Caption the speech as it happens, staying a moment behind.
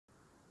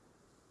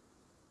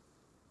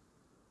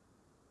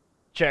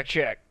Check,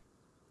 check.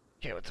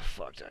 Okay, what the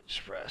fuck did I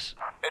just press?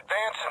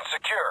 Advance and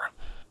secure.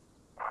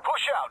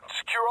 Push out and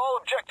secure all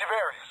objective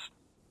areas.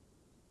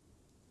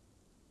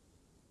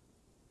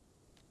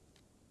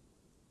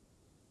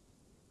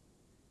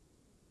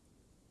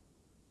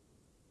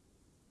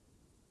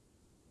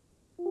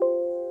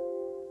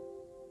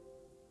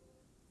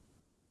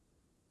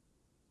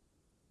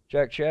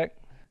 Check, check.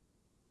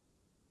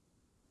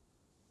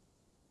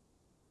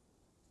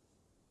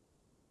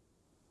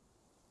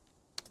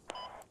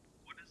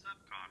 What is up,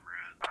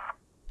 comrade?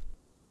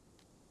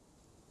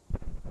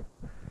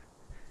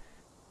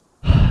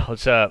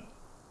 What's up?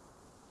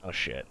 Oh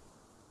shit.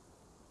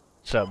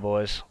 What's up,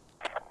 boys?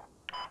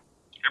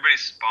 Everybody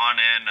spawn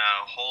in,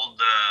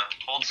 hold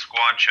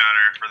squad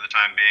chatter for the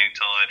time being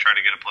till I try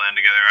to get a plan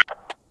together.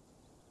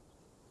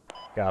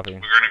 Copy. We're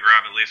gonna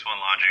grab at least one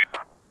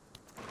logic.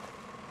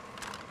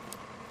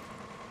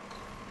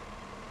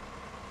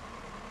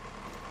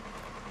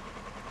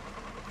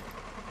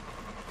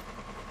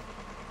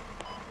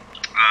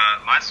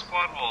 My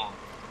squad will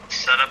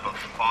set up a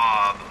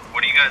fob.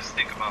 What do you guys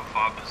think about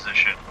fob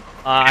position?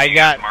 I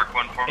got. Mark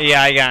one for me?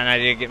 Yeah, I got an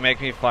idea. Make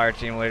me fire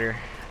team leader.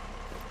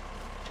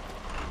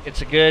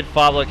 It's a good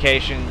fob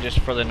location just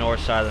for the north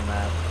side of the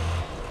map.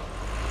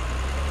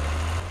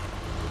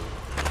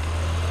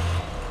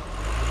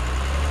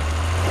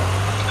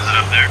 Is it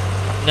up there?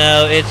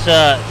 No,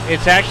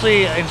 it's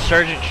actually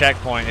Insurgent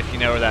checkpoint if you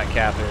know where that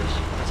cap is.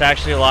 It's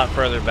actually a lot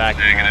further back.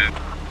 Negative.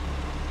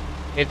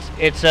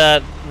 It's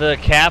the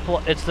cap.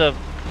 It's the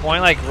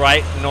point like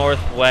right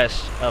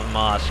northwest of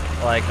Mosque,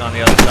 like on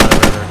the other side of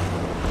the river.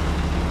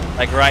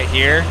 Like right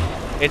here.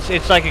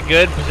 It's like a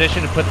good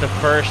position to put the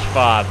first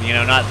fob. You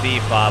know, not the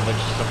fob, but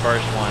just the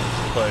first one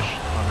to push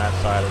on that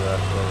side of the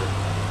river.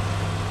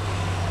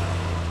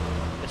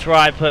 It's where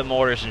I put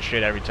mortars and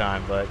shit every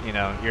time. But you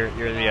know, you're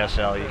the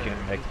SL. You can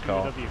make the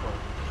call.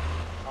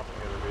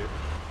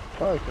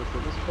 Hi, because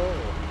of this call.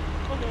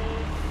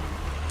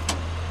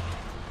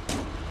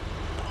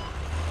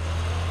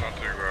 Not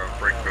to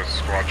break the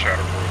squad chatter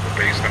rule, the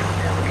base number of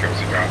mortar kills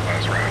he got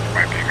last round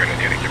might be a good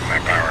idea to give him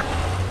that power.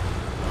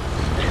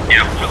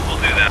 Yeah, we'll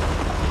do that.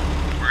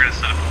 We're gonna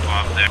set up a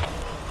fob there.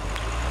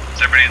 Is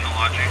everybody in the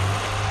lodging?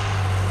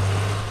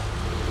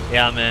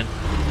 Yeah, I'm in.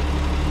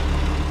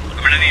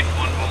 I'm gonna need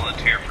one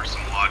volunteer for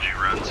some lodging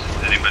runs.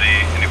 Anybody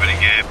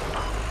game?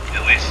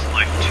 At least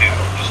like two,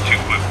 just two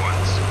quick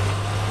ones.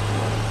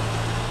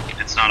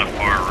 It's not a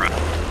far run.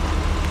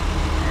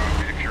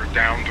 If you're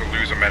down to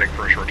lose a medic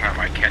for a short time,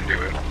 I can do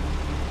it.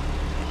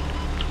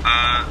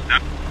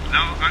 No,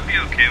 I'd be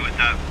okay with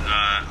that.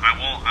 I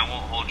won't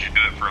hold you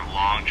to it for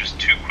long. Just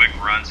two quick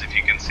runs. If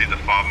you can see the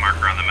fob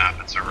marker on the map,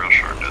 it's a real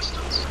short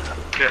distance.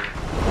 Yeah.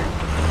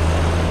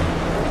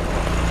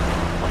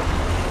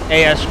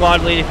 Hey,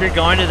 squad lead, if you're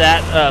going to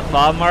that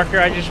fob marker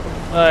I just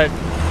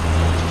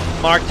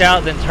marked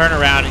out, then turn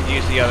around and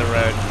use the other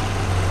road.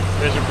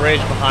 There's a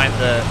bridge behind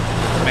the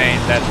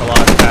main that's a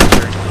lot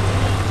faster.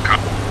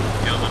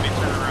 Yeah, let me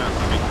turn around.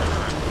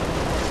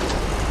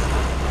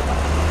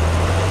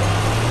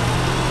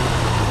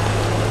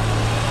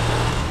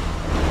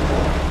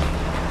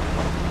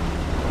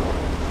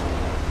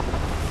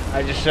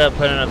 I just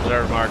put an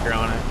observe marker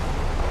on it.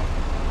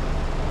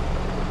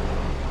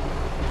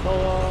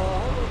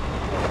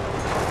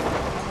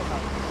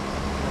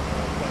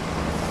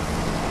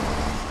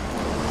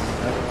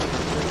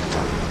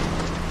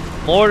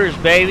 Mortars,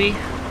 baby.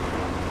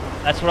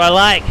 That's what I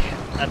like.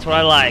 That's what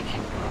I like.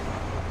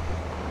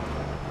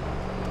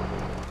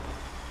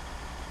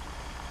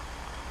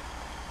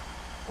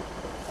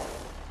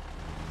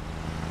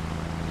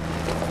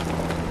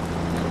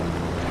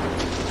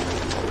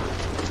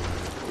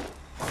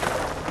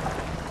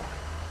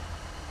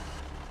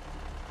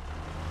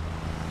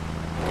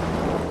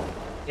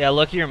 Yeah,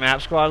 look at your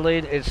map, squad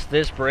lead. It's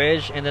this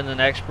bridge, and then the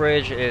next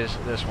bridge is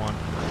this one.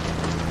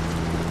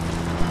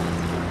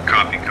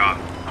 Copy.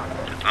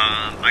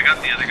 I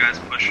got the other guys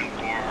pushing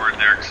forward.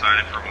 They're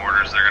excited for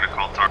mortars. They're gonna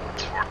call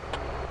targets for.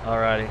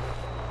 Alrighty.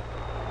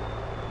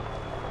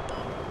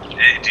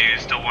 Hey, do you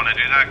still want to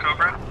do that,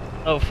 Cobra?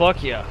 Oh,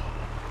 fuck yeah.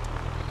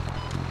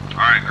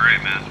 Alright,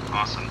 great, man.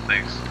 Awesome,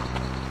 thanks.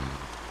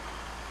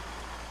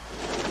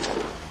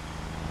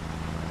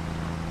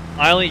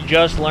 I only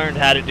just learned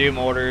how to do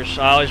mortars.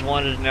 I always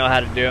wanted to know how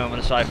to do them,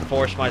 and so I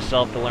forced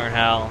myself to learn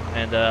how,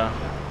 and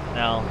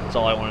now that's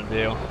all I want to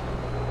do.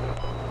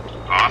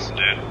 Awesome,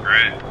 dude.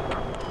 Great.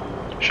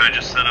 Should I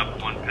just set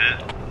up one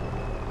pit?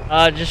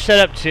 Just set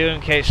up two in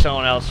case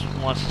someone else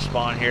wants to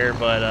spawn here,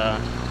 but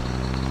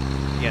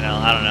you know,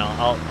 I don't know.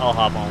 I'll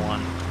hop on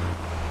one.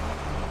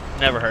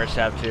 Never hurts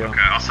to have two. Okay,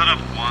 I'll set up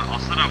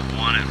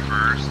one at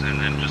first, and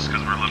then just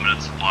because we're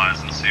limited supplies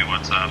and see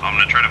what's up. I'm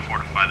gonna try to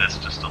fortify this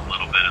just a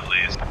little bit at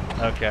least.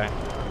 Okay.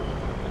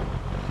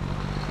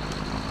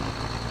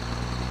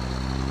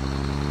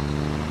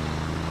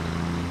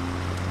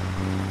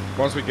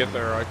 Once we get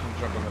there, I can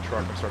jump in the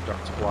truck and start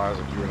dumping supplies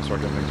if you want to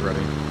start getting things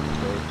ready.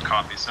 So,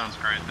 Copy, sounds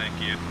great, thank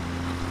you.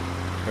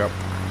 yep.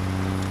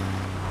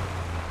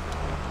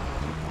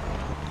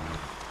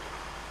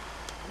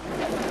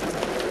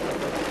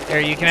 Here,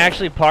 you can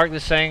actually park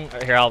this thing.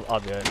 Here, I'll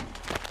do it.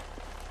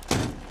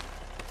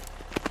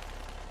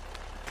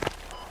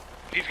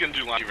 He's gonna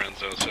do line runs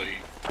though, so he...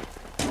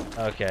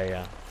 Okay,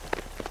 yeah.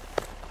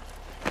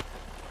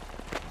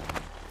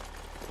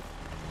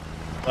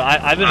 Well,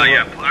 I've been...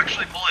 yeah,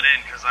 actually pull it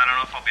in, because I don't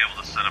know if I'll be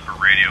able to set up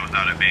a radio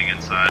without it being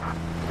inside.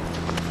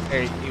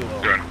 Here, you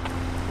will. Good.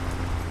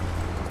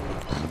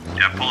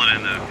 Yeah, pull it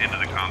into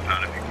the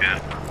compound if you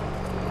can.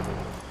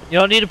 You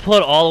don't need to pull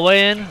it all the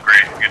way in?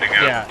 Great, good to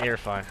go. Yeah, you're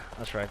fine.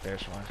 That's right there,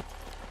 it's fine.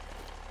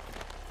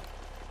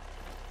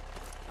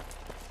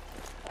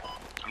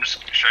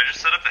 Should I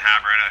just set up the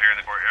hab right out here in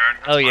the courtyard?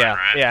 That's Oh fine, yeah,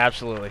 right? yeah,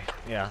 absolutely.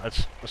 Yeah,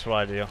 that's what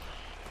I do.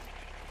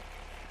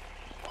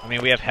 I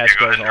mean, we have Yeah,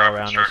 go ahead HESCOs and all drop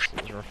around us,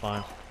 instructions. so we're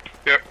fine.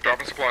 Yep,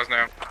 dropping supplies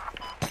now.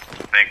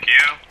 Thank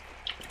you.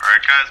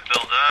 Alright guys,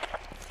 build up.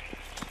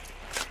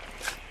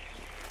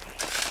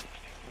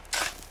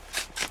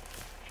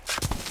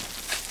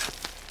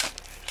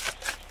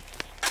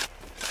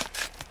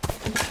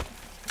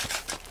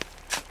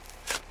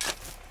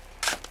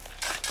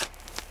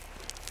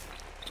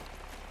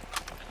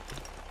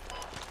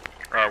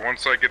 Alright,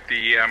 once I get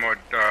the ammo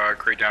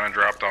crate down and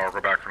dropped, I'll go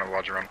back for another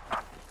lodge run.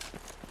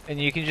 And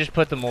you can just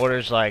put the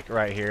mortars like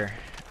right here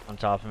on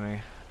top of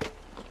me.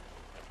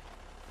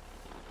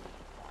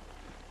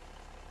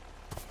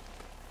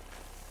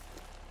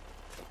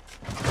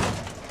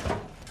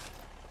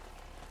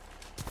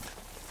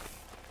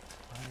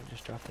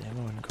 Just drop the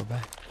ammo and go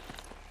back.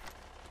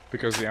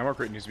 Because the ammo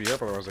crate needs to be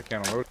up, otherwise I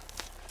can't unload.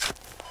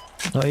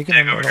 No, you can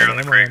Dig over unload here all on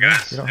the the ammo crate, right now.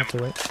 guys. You don't have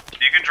to wait.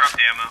 You can drop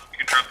the ammo. You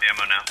can drop the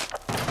ammo now.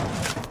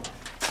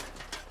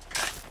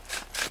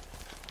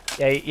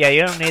 Yeah,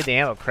 you don't need the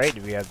ammo crate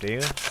to be up, do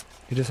you?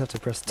 You just have to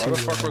press 2. Why the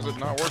fuck was and it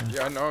not then- working?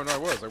 Yeah, no, I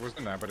was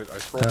in that, but I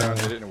scrolled down,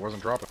 did it, and it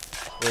wasn't dropping.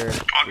 Weird.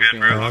 All good,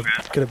 bro, all good.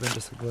 It could have been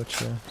just a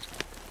glitch, yeah.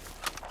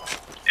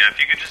 Yeah, if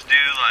you could just do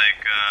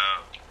like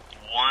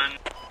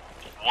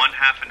one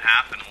half and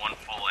half and one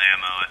full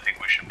ammo, I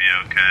think we should be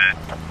okay.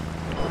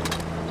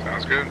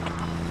 Sounds good.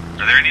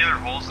 Are there any other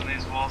holes in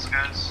these walls,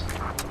 guys?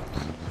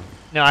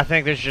 No, I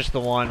think there's just the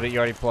one, but you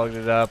already plugged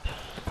it up.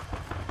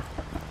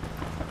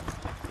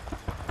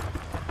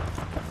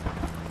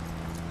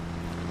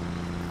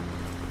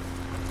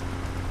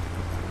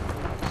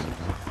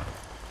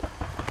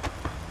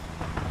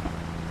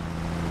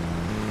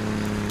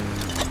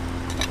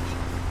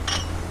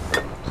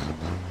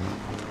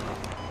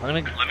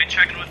 Let me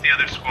check in with the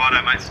other squad.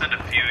 I might send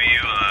a few of you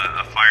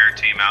a fire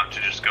team out to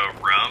just go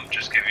roam.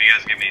 Just give you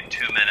guys give me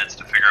 2 minutes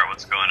to figure out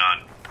what's going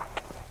on.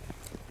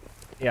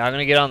 Yeah, I'm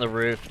gonna get on the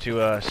roof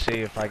to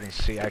see if I can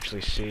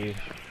actually see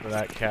for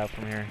that cap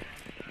from here.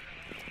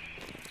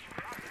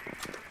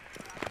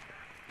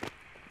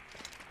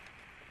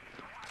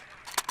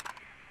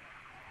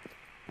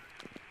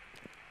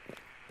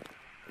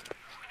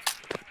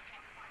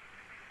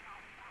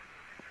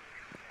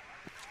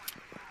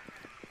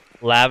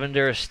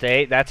 Lavender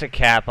Estate, that's a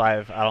cap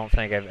I don't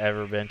think I've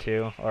ever been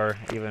to or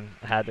even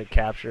had to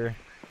capture.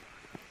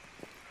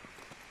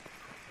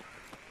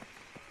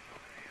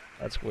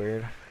 That's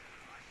weird.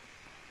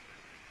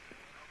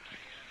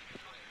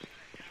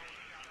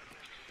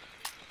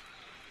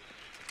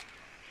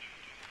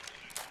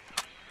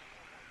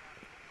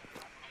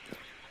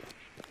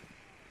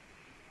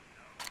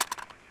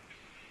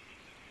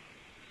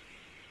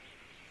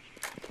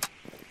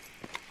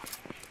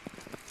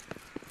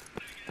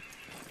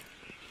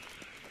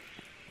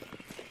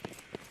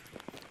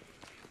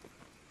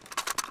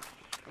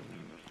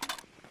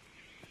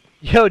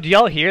 Yo, do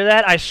y'all hear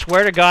that? I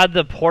swear to God,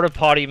 the porta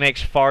potty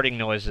makes farting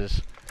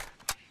noises.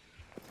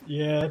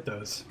 Yeah, it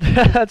does.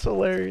 That's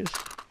hilarious.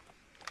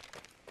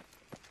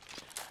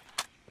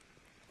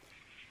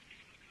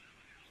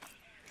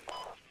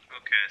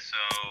 Okay, so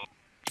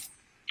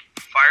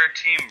Fire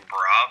Team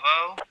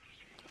Bravo.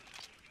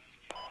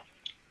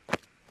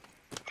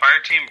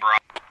 Fire Team Bravo.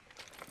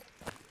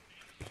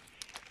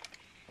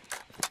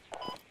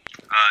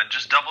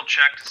 Just double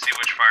check to see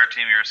which fire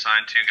team you're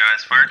assigned to,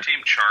 guys. Fire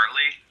Team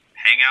Charlie,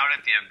 hang out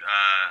at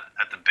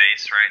the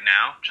base right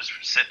now. Just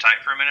sit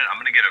tight for a minute. I'm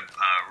gonna get a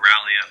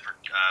rally up for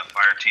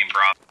Fire Team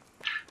Bravo.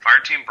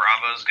 Fire Team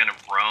Bravo is gonna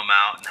roam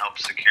out and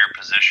help secure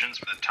positions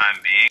for the time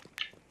being.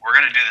 We're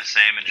gonna do the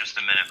same in just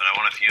a minute, but I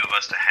want a few of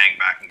us to hang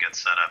back and get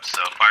set up.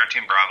 So Fire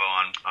Team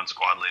Bravo on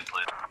squad lead,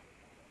 please.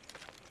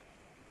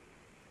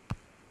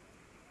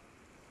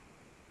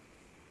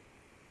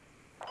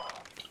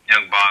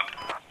 Young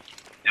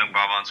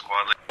Bob on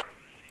squad lead.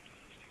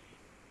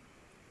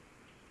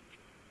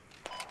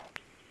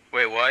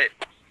 Wait, what?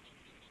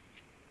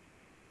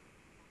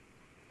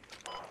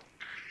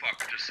 Fuck,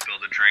 I just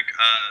spilled a drink.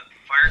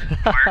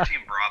 Fire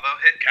Team Bravo,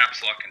 hit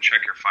caps lock and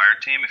check your fire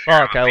team. If you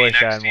have Fuck, a I V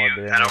wish I next had to more you,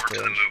 booze. head over to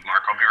the move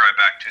mark. I'll be right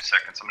back. 2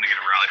 seconds. I'm gonna get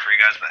a rally for you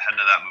guys, but head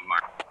to that move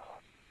mark.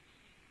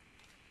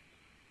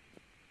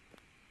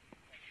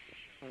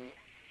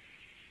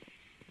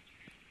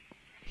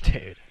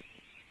 Dude.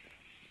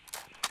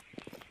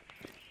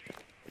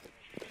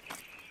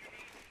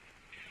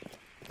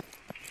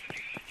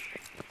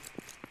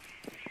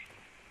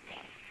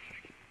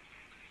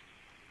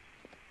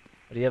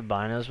 Do you have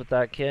binos with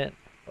that kit?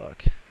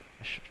 Fuck.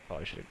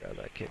 Probably should have grabbed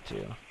that kit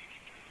too.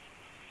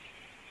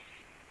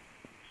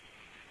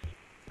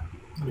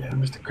 Yeah,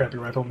 I'm just a crappy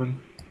rifleman.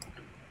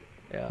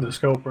 Yeah. No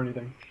scope or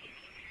anything.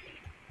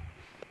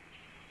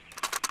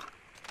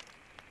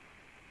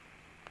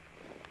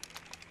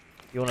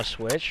 You want to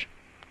switch?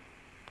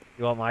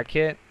 You want my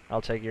kit?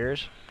 I'll take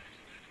yours.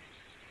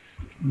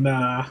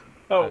 Nah.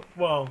 Oh,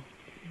 well,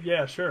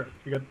 yeah, sure.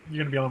 You're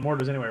gonna be on the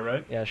mortars anyway,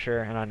 right? Yeah,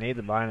 sure. And I need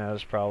the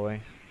binos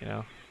probably. You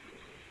know.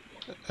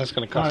 That's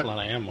going to cost a lot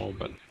of ammo,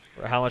 but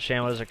Or how much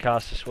ammo does it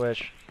cost to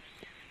switch?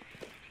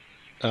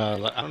 I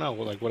don't know,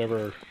 like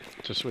whatever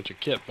to switch a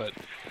kit. But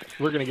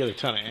we're going to get a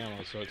ton of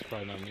ammo, so it's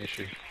probably not an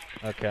issue.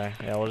 Okay.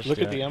 Yeah, we'll just Look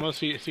do at the it. ammo,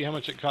 see how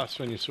much it costs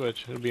when you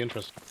switch. It'll be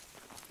interesting.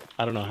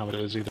 I don't know how much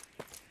it is either.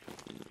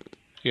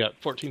 Yeah,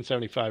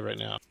 $14.75 right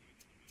now.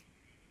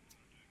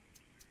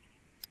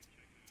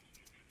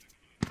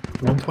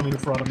 120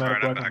 for automatic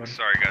Alright, I'm back. rifleman.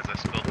 Sorry guys, I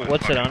spilled my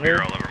What's it fucking under?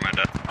 beer all over my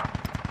desk.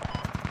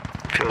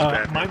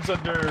 Mine's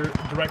under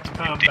direct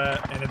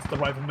combat, and it's the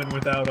rifleman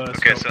without a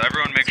Okay, scope. so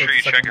everyone make So sure you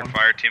it's the check your second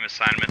fire team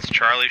assignments.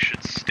 Charlie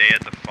should stay at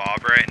the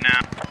fob right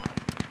now.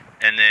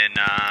 And then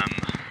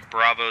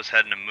Bravo's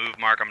heading to move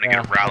mark. I'm gonna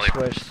Yeah, get a rally.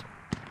 I'll switch.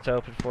 It's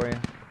open for you.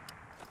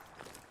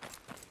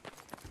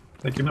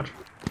 Thank you much.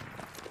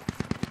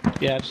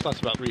 Yeah, it just lost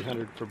about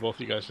 300 for both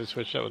of you guys to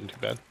switch. That wasn't too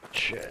bad.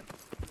 Shit.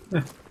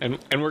 And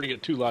we're going to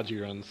get 2 Logi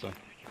runs, so.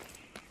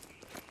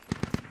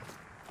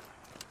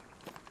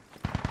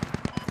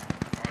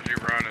 Logi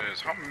run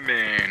is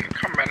humming,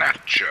 coming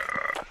at ya.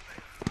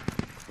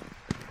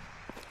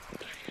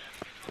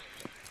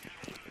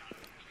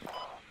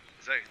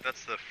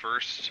 That's the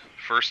first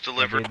Yeah,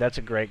 delivery. dude, that's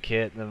a great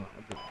kit. The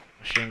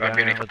machine That'd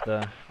be gun an- with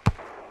the.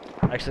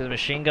 Actually, the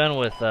machine gun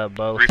with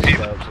both Repeat.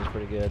 scopes is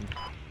pretty good.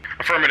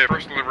 Affirmative.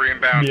 First delivery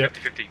inbound, Yep.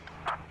 50-50.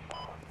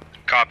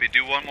 Copy.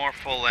 Do one more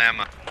full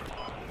ammo.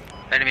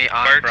 Enemy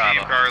on Fire Bravo.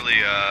 team Carly,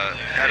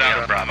 head out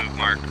of the Bravo. move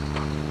mark.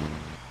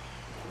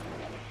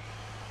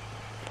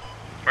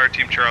 Fire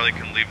team Charlie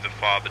can leave the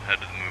fob and head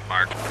to the move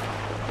mark.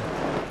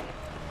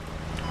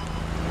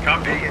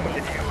 Copy.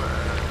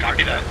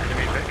 Copy that.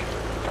 Enemy pick.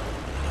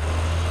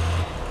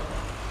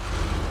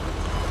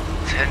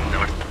 It's heading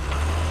north.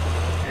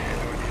 Yeah,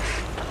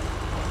 northeast.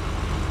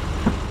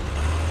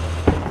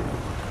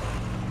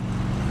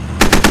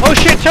 Oh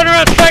shit! Turn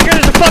around, Striker!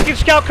 There's a fucking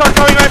scout car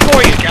coming right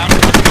for you. Scout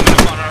coming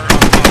up on our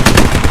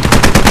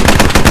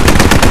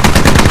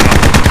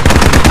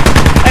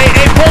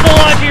Hey, pull the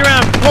Logi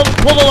around.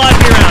 Pull the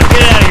Logi around.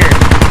 Get it out of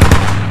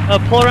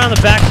here. Pull around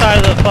the back side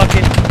of the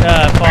fucking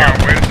Hang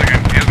fob. on, wait a second.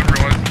 He doesn't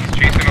realize he's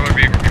chasing another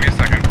vehicle. Give me a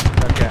second.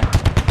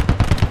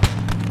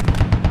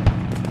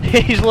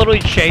 Okay. He's literally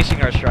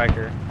chasing our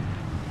Striker.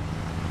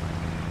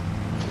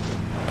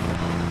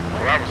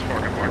 Well, that was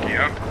fucking lucky,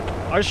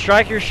 huh? Our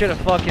Striker should have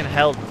fucking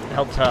held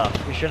tough.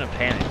 We shouldn't have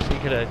panicked. He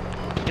could have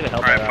held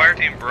Alright, that fire out.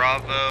 team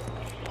Bravo.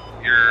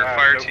 Your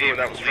fire no clue team where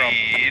that was from.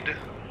 lead.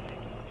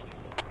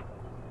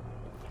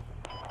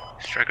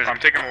 Strikers. I'm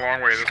taking the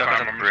long way this Stuck on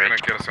time. the I'm just gonna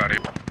bridge. get us out of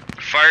here.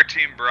 Fire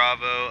team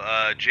Bravo,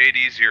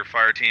 JD's your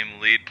fire team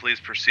lead. Please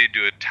proceed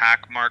to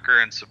attack marker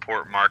and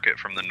support market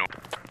from the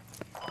north.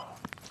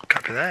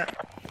 Copy that.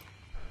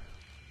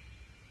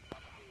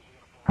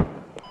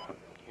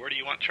 Where do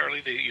you want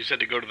Charlie? You said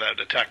to go to that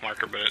attack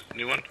marker, but a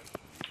new one?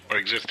 Or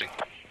existing?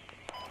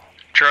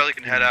 Charlie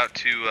can head out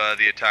to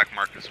the attack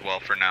mark as well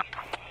for now.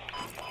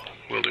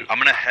 Will do. I'm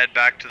gonna head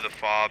back to the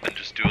fob and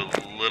just do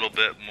a little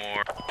bit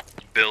more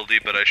buildy,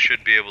 but I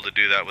should be able to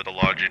do that with the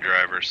Logi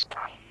drivers.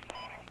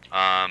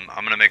 I'm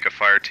gonna make a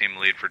fire team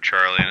lead for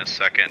Charlie in a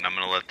second, and I'm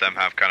gonna let them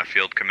have kind of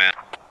field command.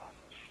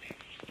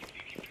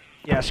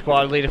 Yeah,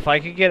 squad lead. If I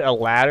could get a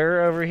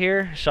ladder over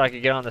here, so I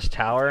could get on this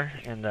tower,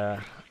 and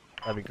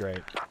that'd be great.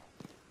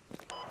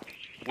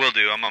 Will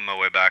do. I'm on my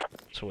way back.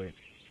 Sweet.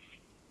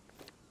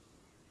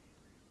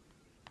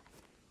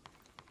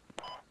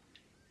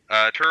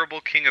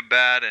 Terrible King of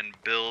Bad and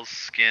Bill's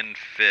Skin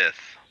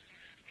 5th.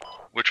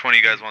 Which one of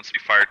you guys wants to be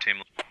fire team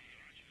lead?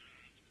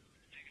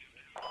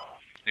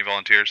 Any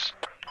volunteers?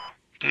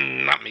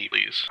 Not me,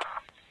 please.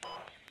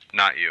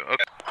 Not you.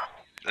 Okay.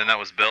 Then that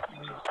was Bill.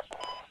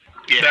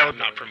 Yeah, I'm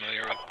not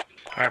familiar with.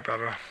 Alright,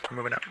 Bravo. We're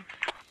moving up.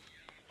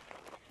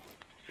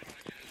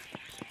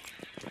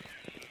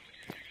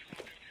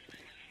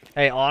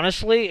 Hey,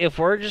 honestly, if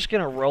we're just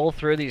gonna roll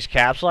through these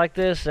caps like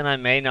this, then I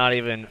may not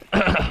even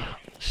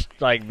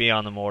like be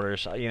on the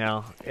mortars. You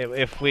know,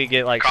 if we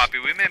get like. Copy.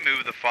 We may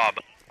move the fob.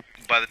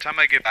 By the time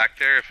I get back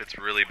there, if it's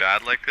really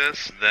bad like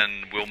this,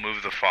 then we'll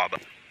move the fob.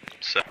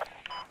 So,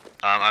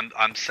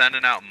 I'm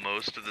sending out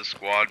most of the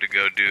squad to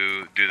go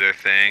do their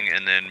thing,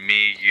 and then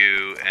me,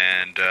 you,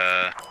 and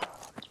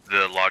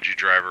the Logi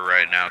driver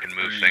right now can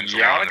move things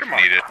Yeah, along if come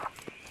on. needed.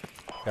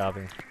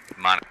 Copy.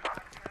 Mon-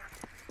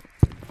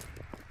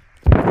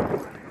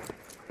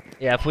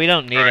 Yeah, if we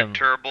don't need Alright, them,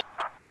 Turble.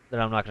 then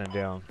I'm not gonna do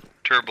them.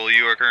 Turble,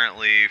 you are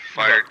currently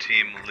fire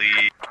team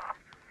lead.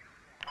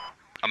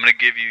 I'm gonna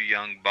give you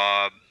young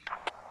Bob.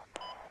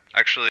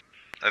 Actually,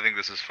 I think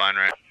this is fine,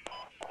 right?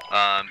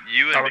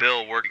 You and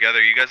Bill work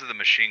together. You guys are the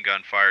machine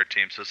gun fire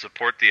team, so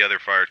support the other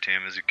fire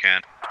team as you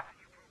can.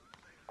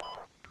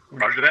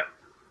 Roger that.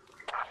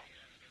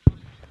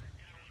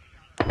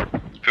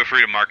 Feel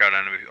free to mark out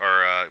enemy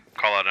or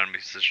call out enemy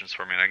positions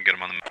for me, and I can get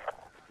them on the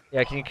map.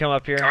 Yeah, can you come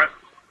up here? All right.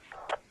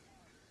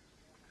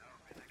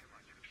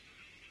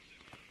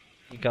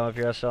 You come up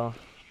here, SL.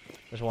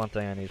 There's one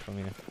thing I need from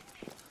you.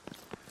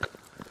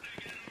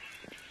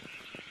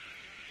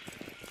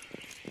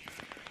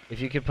 If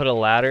you could put a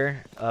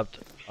ladder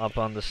up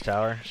on this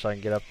tower so I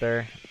can get up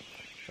there,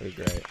 that'd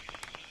be great.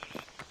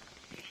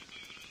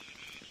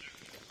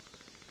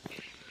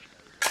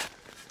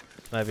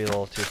 Might be a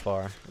little too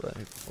far, but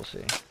we'll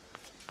see.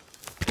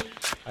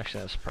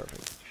 Actually, that's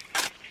perfect.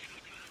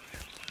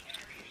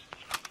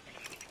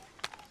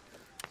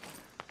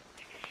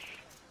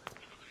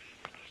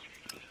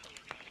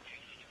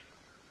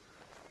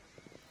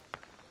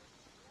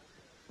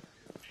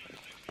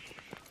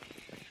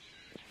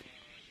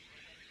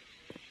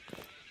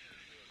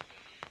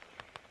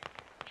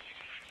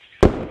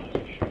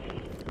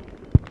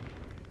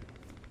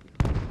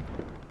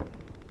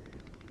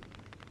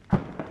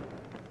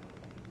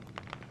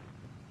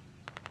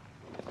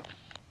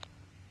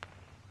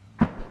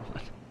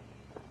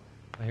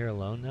 Am I here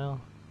alone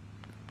now?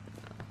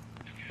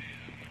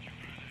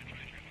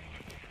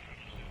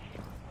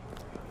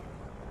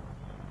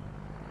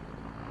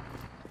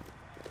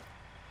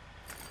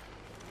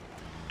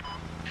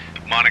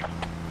 Monica,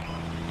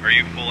 are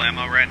you full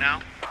ammo right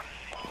now?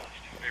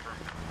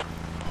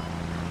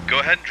 Go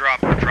ahead and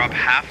drop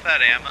half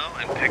that ammo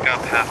and pick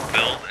up half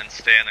build and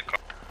stay in the car.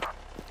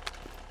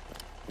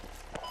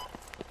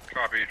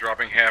 Copy.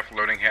 Dropping half,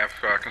 loading half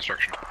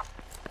construction.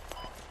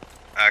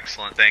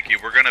 Excellent, thank you.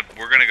 We're gonna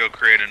go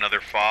create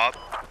another fob,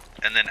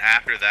 and then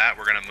after that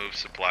we're gonna move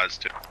supplies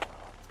to.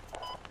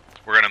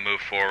 We're gonna move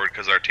forward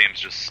because our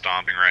team's just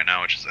stomping right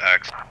now, which is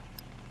excellent.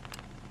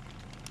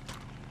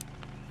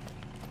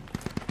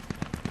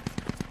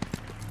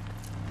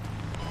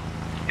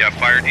 Yeah,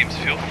 fire teams,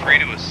 feel free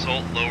to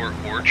assault Lower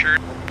Orchard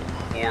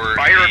or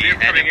Fire the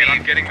vehicle coming in. enemy.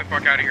 I'm getting the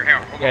fuck out of here.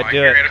 Hang on. Hold Yeah, on. I do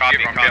hear it. enemy Copy,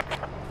 vehicle.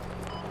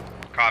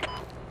 copy. Copy.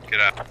 Get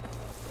out.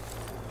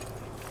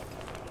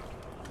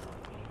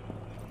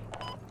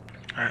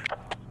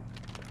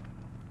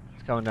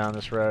 It's coming down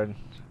this road.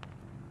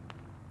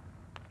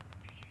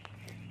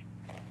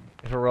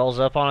 If it rolls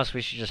up on us,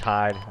 we should just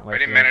hide. I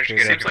didn't manage to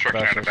get any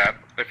construction out of that.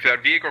 If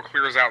that vehicle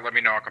clears out, let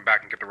me know. I'll come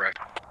back and get the rest.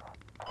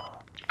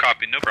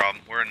 Copy, no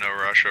problem. We're in no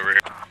rush over here.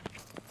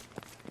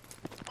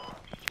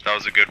 That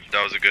was a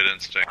good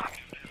instinct.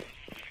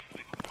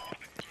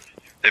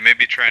 They may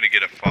be trying to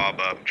get a fob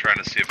up. I'm trying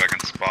to see if I can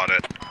spot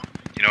it.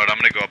 You know what? I'm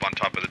gonna go up on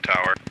top of the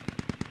tower.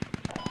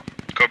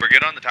 Cobra,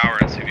 get on the tower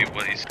and see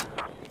what he's.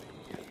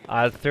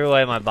 I threw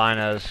away my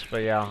binos,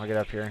 but yeah, I'll get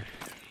up here.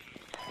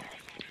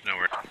 No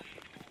worries.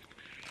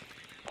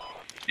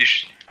 You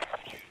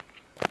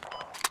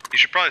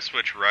should probably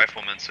switch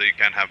riflemen so you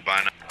can have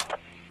bino.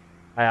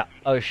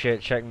 Oh shit!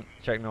 Check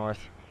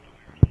north.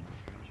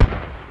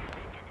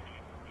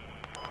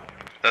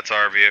 That's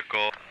our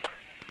vehicle.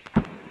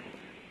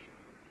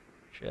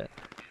 Shit.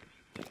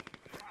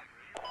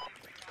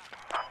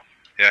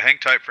 Yeah, hang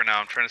tight for now.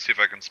 I'm trying to see if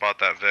I can spot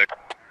that Vic.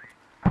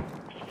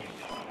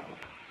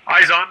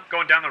 Eyes on,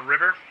 going down the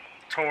river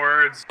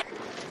towards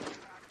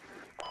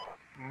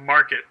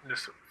Market.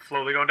 Just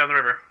slowly going down the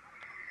river.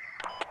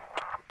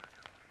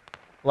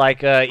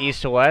 Like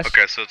east to west.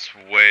 Okay, so it's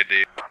way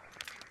deep.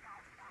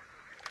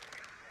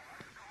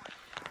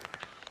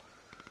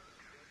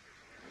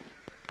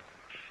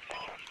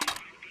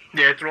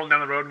 Yeah, it's rolling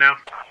down the road now.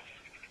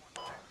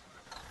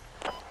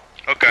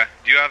 Okay.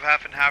 Do you have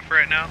half and half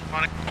right now,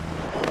 Monica?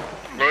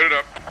 Load it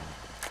up.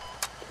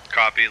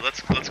 Copy.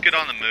 Let's get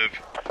on the move.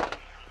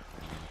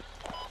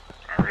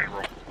 Alright, ready to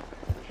roll.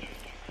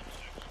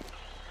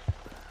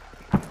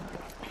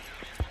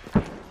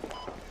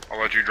 I'll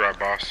let you drive,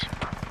 boss.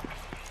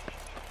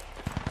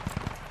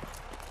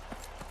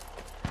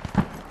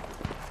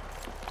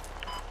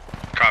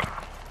 Copy.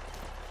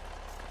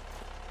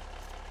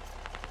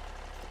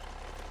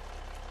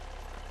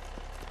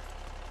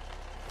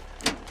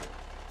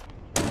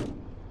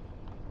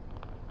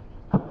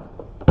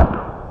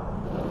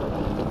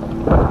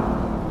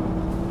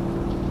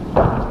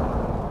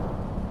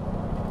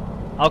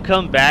 I'll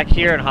come back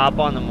here and hop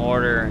on the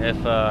mortar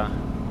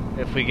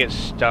if we get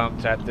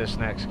stumped at this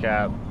next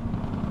cap.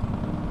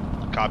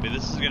 Copy.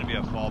 This is going to be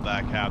a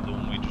fallback hab, the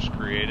one we just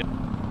created.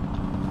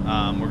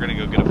 We're going to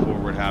go get a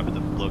forward hab at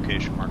the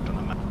location marked on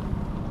the map.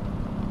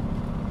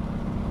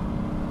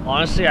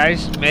 Honestly,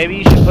 maybe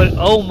you should put.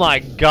 Oh my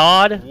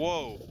god!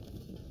 Whoa.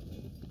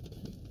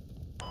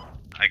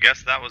 I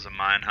guess that was a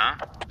mine,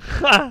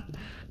 huh?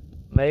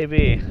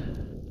 Maybe.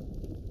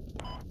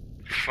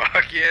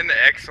 Fucking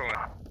excellent.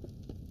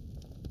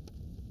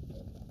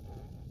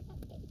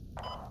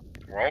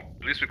 Well,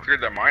 at least we cleared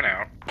that mine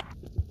out.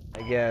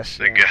 I guess.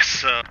 I guess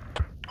so.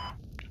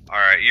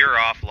 Alright, you're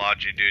off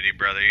Logi duty,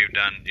 brother. You've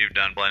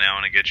done plenty. I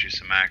want to get you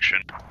some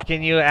action.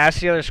 Can you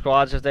ask the other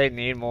squads if they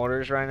need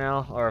mortars right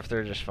now, or if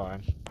they're just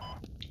fine?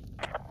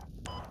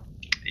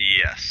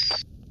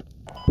 Yes.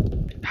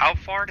 How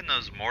far can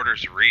those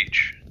mortars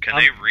reach? Can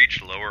they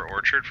reach Lower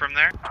Orchard from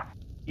there?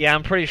 Yeah,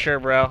 I'm pretty sure,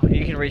 bro.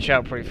 You can reach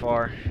out pretty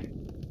far.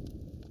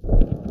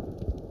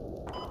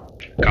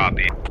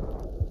 Copy.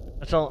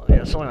 It's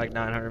only like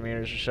 900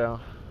 meters or so.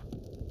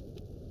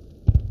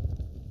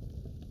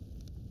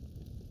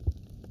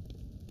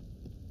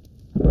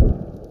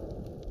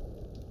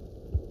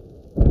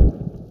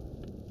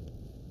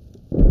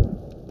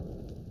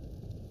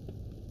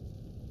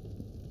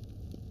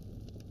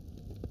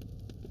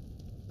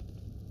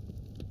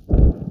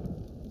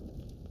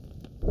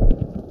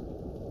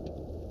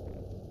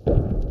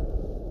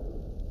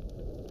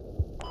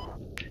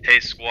 Hey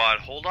squad,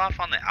 hold off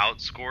on the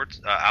outskirts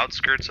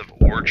of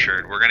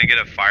Orchard. We're gonna get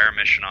a fire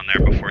mission on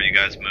there before you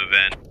guys move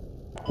in.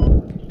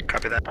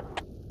 Copy that.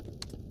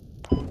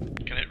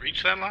 Can it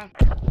reach that long?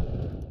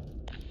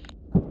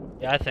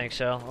 Yeah, I think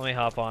so. Let me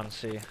hop on and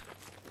see.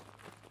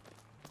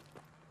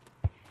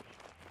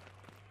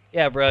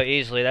 Yeah, bro,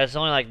 easily. That's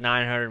only like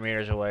 900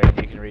 meters away, and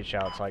you can reach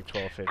out to like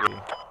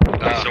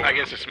 1250. So I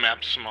guess this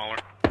map's smaller.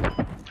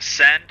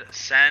 Send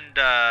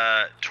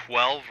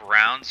 12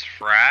 rounds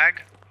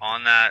frag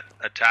on that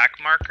attack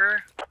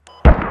marker,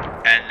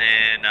 and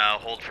then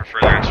hold for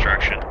further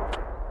instruction.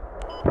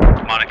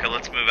 Monica,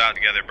 let's move out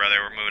together, brother.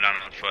 We're moving out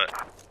on foot.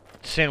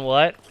 Send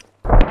what?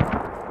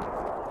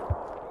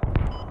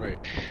 Wait.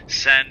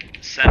 Send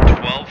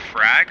 12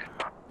 frag.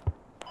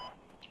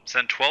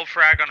 Send 12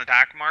 frag on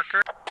attack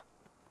marker,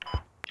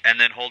 and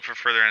then hold for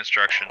further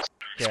instructions.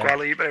 Yeah. Squad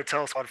lead, you better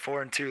tell squad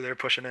 4 and 2 they're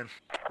pushing in.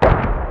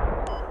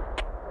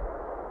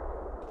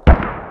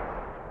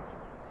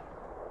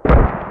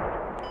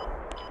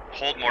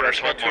 Hold mortars,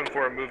 hold Squad 2 and mortars.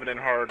 4 are moving in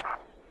hard.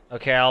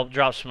 Okay, I'll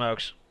drop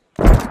smokes.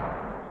 Hold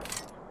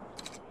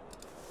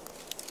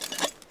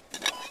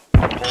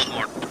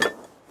mortars.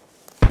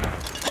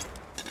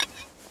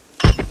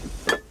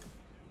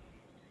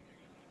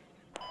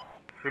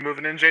 We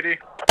moving in, JD?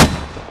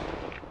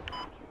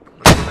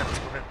 Let's move in, let's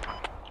move in.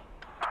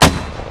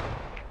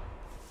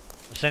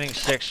 I'm sending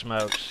 6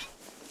 smokes.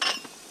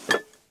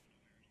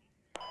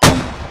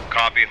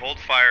 Copy, hold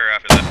fire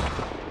after that.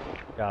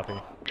 Copy.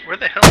 Where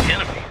the hell's the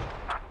enemy?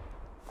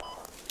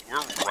 We're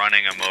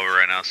running them over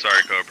right now.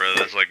 Sorry, Cobra.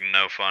 There's like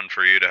no fun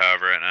for you to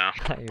have right now.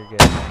 You're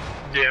good.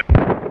 Yeah.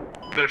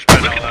 They're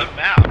spread Look out. at the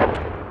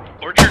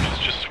map. Orchard is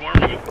just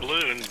swarming with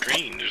blue and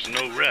green. There's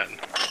no red.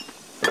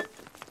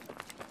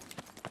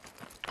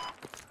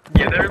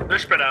 Yeah, they're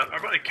spread out.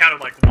 I've only counted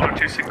like 1 or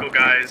 2 single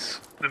guys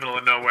in the middle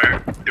of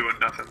nowhere doing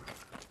nothing.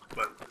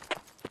 But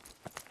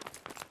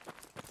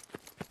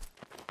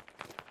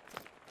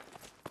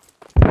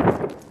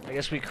I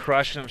guess we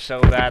crushed them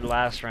so bad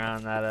last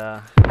round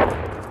that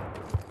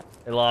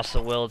they lost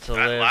the will to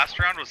That live. last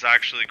round was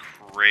actually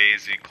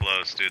crazy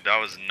close, dude.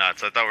 That was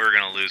nuts. I thought we were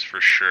gonna lose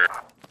for sure.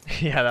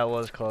 Yeah, that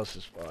was close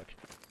as fuck.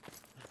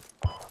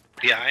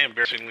 Yeah, I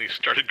embarrassingly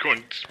started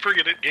going,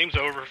 forget it, game's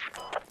over.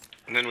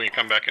 And then when you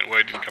come back and, well,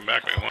 I didn't come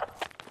back when I won.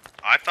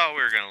 I thought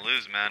we were gonna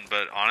lose, man.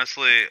 But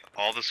honestly,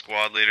 all the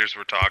squad leaders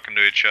were talking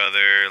to each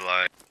other.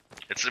 Like,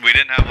 we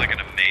didn't have like an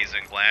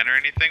amazing plan or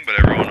anything, but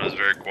everyone was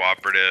very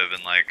cooperative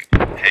and like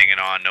hanging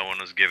on. No one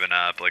was giving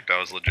up. Like that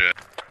was legit.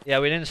 Yeah,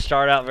 we didn't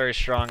start out very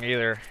strong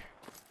either.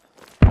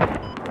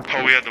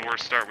 Oh, we had the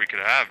worst start we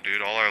could have,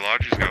 dude. All our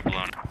lodges got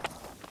blown.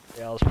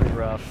 Yeah, it was pretty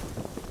rough.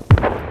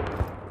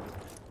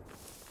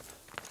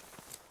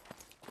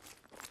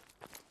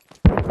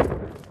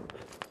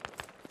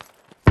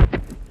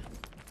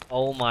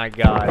 Oh my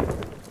god.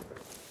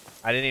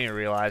 I didn't even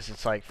realize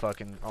it's like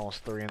fucking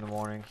almost 3 in the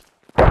morning.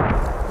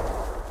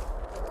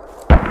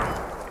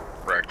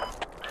 Right.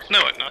 No,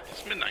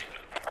 it's midnight.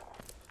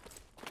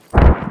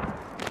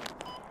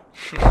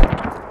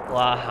 Well,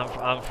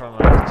 I'm from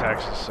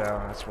Texas, so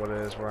that's what it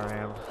is where I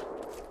am.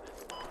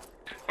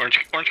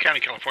 Orange County,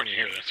 California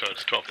here, so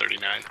it's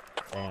 12:39.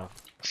 Damn.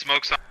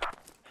 Smokes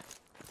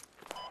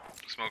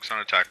on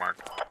attack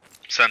mark.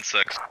 Send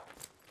 6.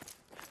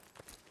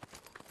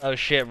 Oh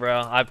shit,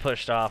 bro. I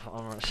pushed off.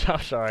 I'm so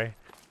sorry.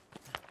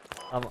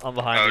 I'm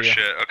behind Oh you.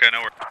 shit. Okay, no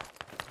worries.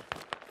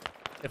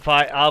 If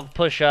I'll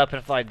push up,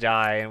 and if I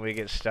die and we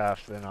get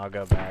stuffed, then I'll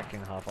go back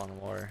and hop on the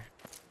water.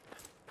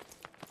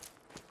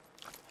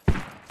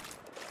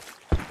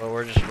 But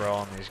we're just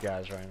rolling these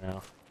guys right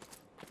now.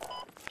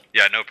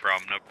 Yeah, no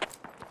problem. No.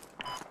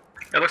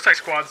 it looks like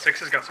Squad 6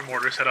 has got some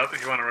mortars set up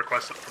if you want to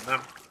request it from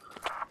them.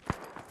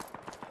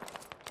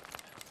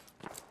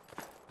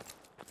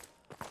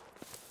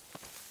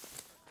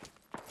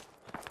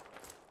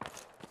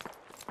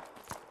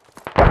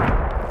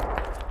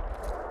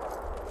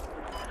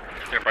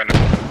 Yep, I know.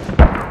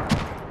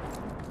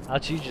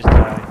 How'd you just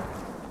die?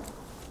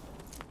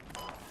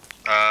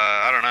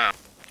 I don't know.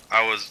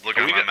 I was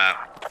looking at my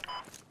map.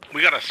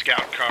 We got a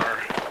scout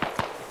car.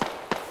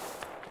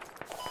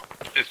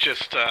 It's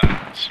just,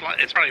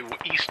 it's probably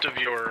east of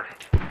your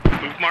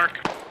move mark.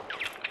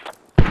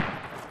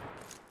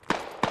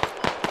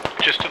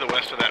 Just to the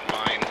west of that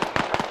mine.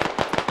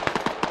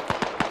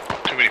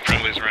 Too many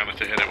friendlies around us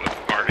to hit it with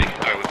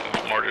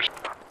with mortars.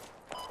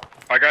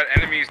 I got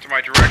enemies to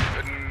my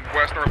direct and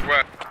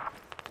west-northwest.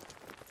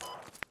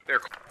 There.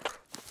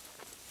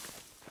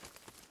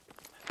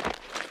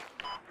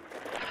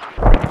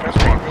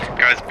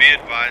 Guys, be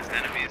advised,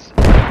 enemies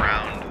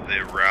around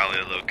the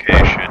rally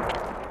location.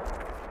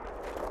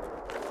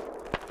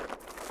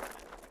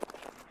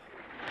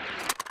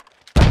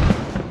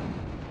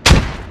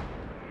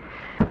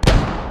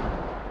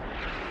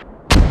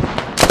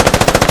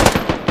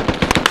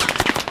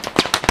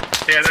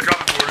 Yeah, they're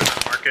dropping mortars on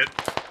market.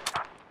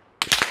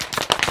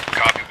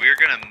 Copy, we're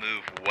gonna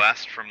move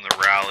west from the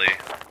rally.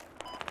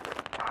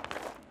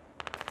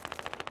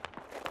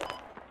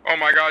 Oh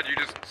my god, you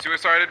just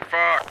suicided?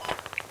 Fuck.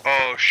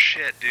 Oh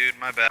shit, dude,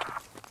 my bad.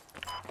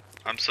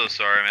 I'm so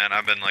sorry, man.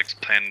 I've been like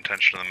paying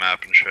attention to the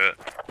map and shit.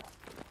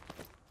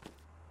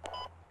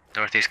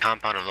 Northeast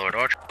compound of Lord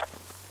Orchard.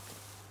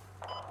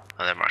 Oh,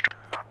 they're marked.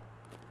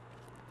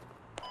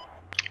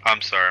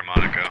 I'm sorry,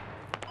 Monaco.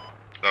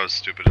 That was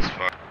stupid as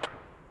fuck.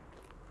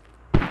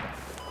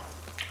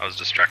 I was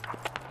distracted.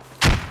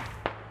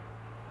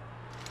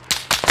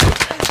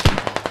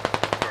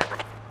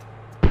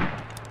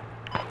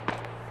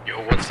 Yo,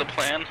 what's the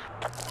plan?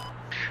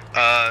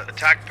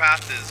 Attack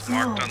path is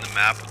marked on the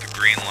map with the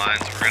green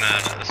lines. We're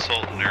gonna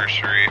assault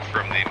nursery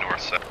from the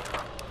north side.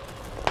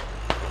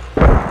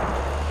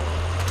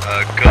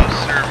 Ghost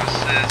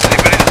services.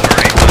 Anybody that's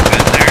already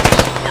been there,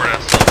 just support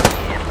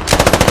SL4.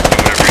 Do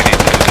whatever you need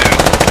to do.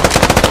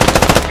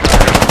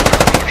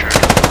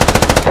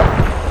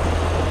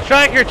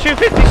 Striker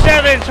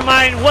 257 to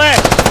my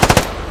west.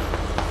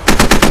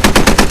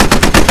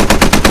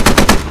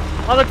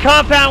 On the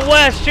compound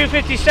west,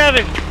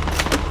 257.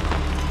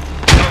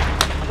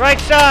 Right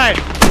side.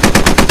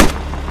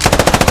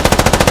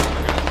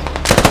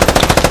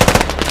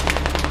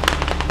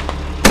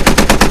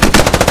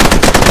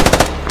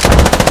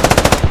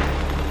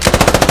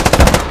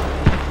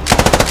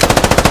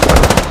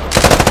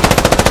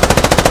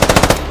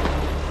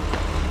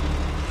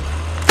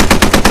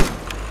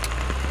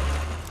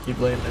 Keep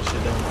laying that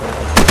shit down.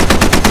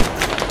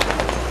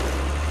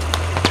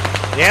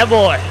 Yeah,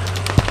 boy.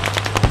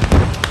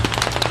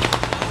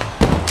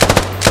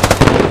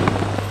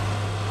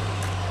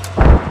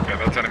 Yeah,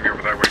 that's enemy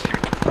over that way.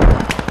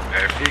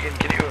 Hey, Vegan,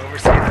 can you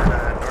oversee the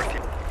north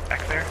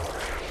back there?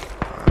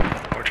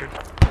 Orchard?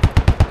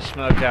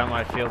 Smoked out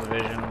my field of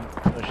vision.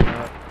 Pushing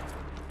up.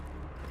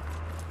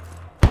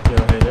 Yo,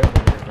 hey, they're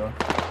over here, bro.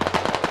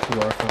 You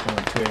are fucking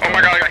with 2 oh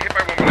my god, I got hit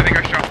by one, but I think I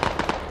shot.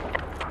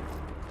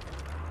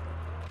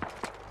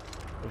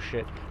 Oh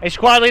shit. Hey,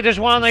 squad lead, there's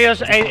one on the other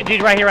side. Hey,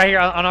 dude, right here,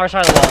 on our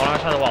side of the wall, on our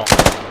side of the wall.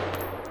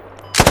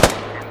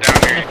 I'm down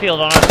In here. the field,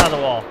 on our side of the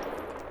wall.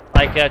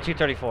 Like,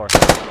 234.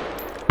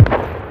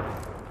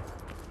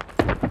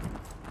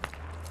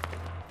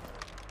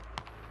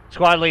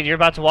 Squad lead, you're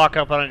about to walk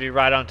up on a dude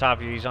right on top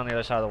of you. He's on the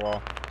other side of the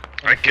wall.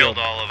 I killed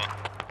all of them.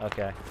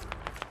 Okay.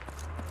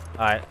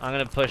 Alright, I'm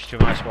gonna push to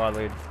my squad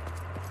lead.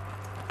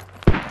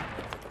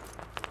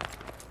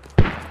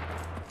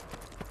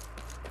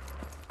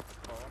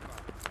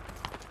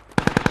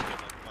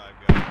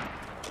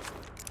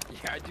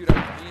 Yeah, dude,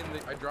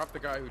 I dropped the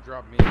guy who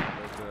dropped me,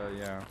 but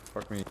yeah,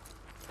 fuck me.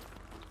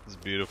 It's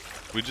beautiful.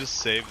 We just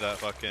saved that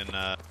fucking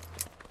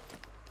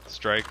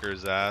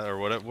striker's ass, or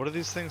what are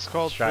these things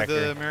called for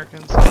the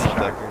Americans?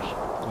 Strikers.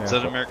 Is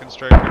that an American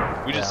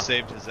striker? We just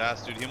saved his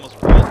ass, dude. He almost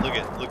rolled.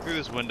 Look through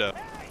this window.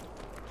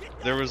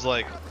 There was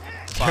like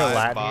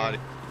 5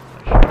 bodies.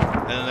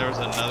 And then there was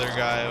another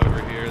guy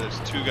over here. There's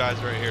 2 guys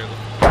right here.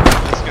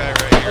 This guy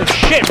right here. Oh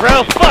shit,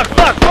 bro! Fuck!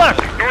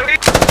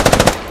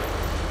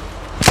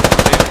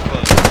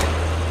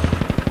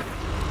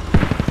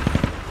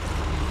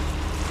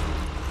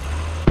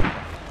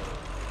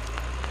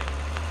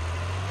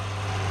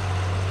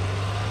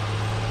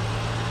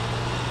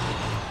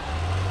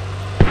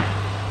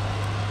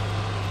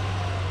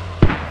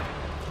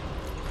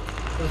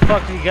 Where the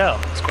fuck did he go?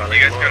 You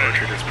guys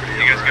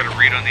got a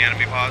read on the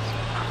enemy pods?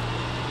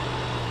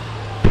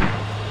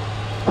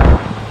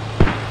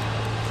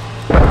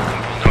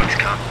 No, he's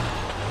coming.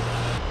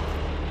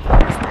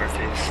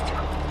 Northeast.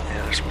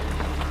 Yeah, there's one.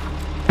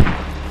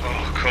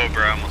 Oh,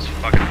 Cobra, I almost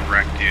fucking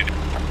wrecked you.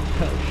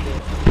 Oh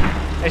shit.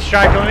 Hey,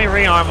 Striker, let me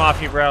rearm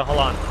off you, bro. Hold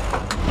on.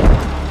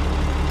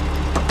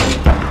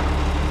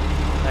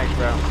 Thanks,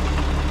 bro.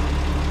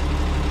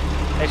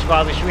 Hey,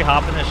 squad, should we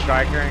hop in this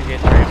Striker and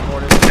get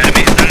transported?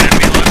 Enemy, is that an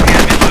enemy lock?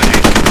 Enemy lock,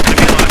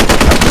 enemy lock.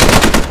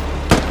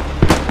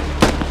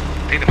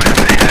 I think they might have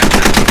a head.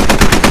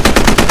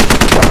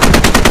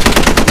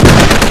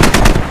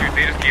 Dude,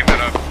 they just gave that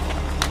up.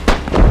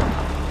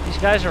 These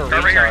guys are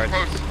Right here, retards.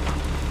 close.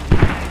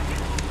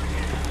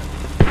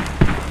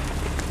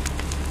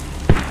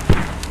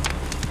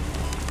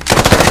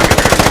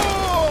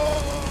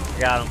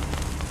 Got him.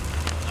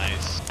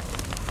 Nice.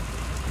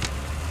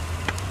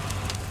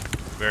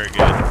 Very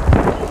good.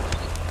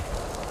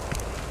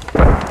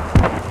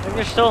 I think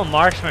there's still a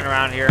marksman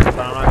around here, but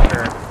I'm not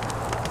sure.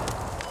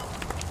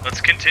 Let's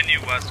continue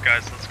west,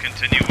 guys. Let's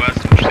continue west.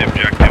 Push the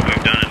objective.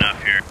 We've done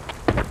enough here.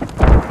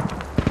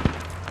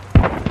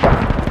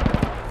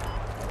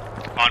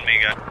 On me,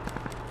 guys.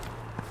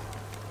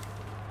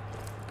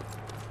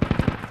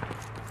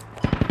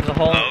 There's a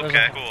pole. Oh,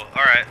 okay, cool.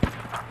 Alright.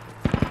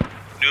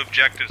 New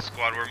objective,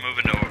 squad. We're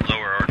moving to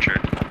Lower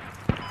Orchard.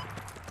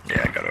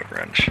 Yeah, I got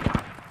overwrench.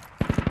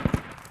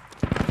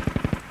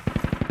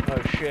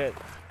 Oh shit.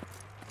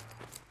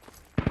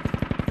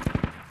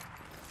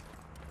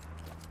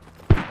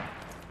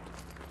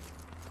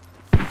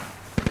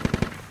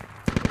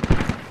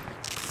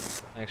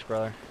 Thanks,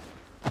 brother.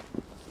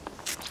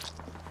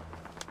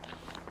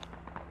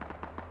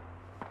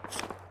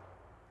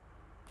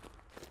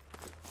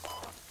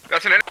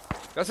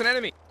 That's an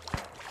enemy.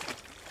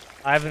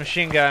 I have a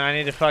machine gun. I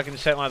need to fucking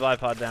set my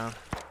bipod down.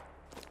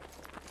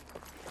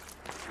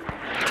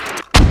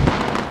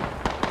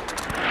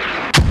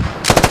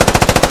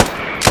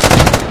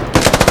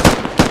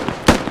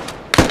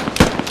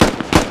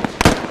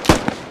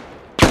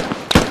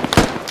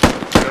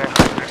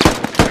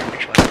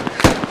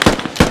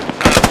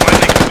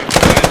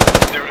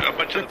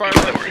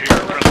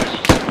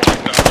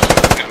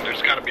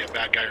 There's got to be a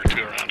bad guy or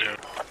two around here.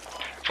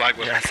 Flag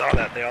was. Yeah, I saw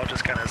that. They all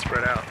just kind of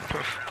spread out.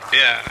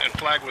 Yeah, and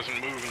flag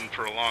wasn't moving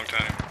for a long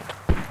time.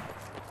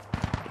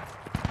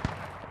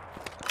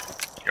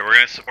 Yeah, we're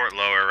gonna support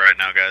Lower right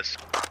now, guys.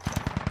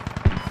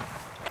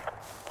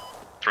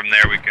 From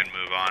there we can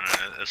move on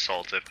and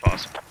assault if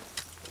possible.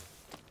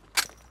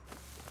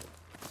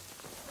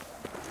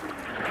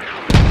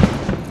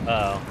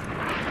 Uh oh.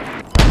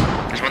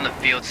 There's one in the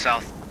field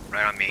south,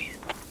 right on me.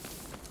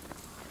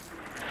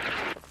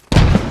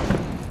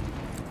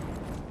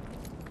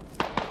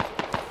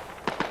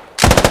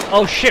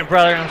 Oh shit,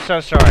 brother, I'm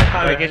so sorry. Did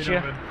I get you?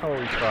 gentlemen.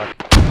 Holy fuck.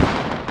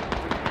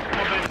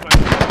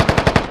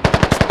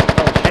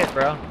 Oh shit,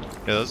 bro.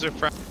 Yeah, those are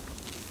friends.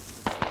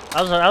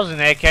 That was an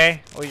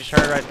AK. We just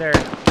heard right there.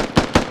 And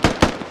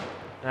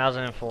that was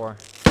an M4.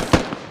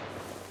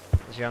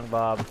 It's young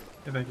Bob.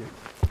 Yeah, thank you.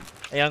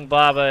 Hey, young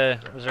Bob,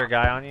 was there a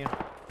guy on you?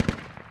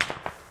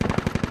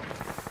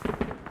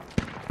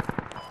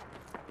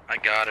 I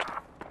got it.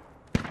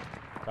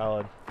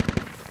 Solid.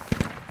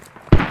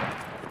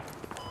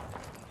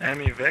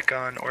 Enemy Vic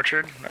on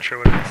Orchard. Not sure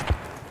what it is.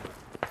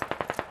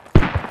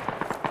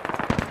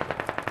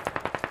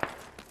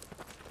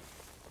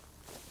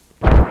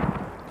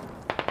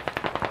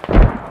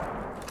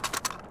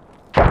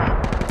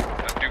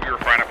 That dude we were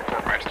fighting up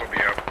before might still be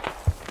out.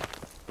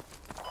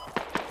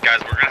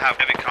 Guys, we're gonna have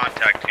heavy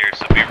contact here,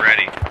 so be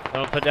ready.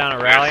 Don't put down a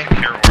We're gonna rally.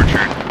 secure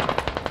Orchard.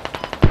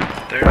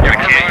 There We are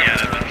can't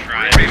yet, I've been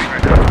trying.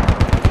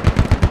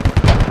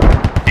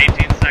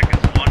 18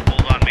 seconds, one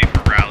hold on me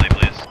for rally,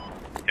 please.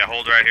 Yeah,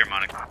 hold right here,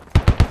 Monica.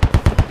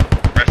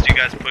 Rest of you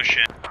guys push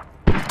in.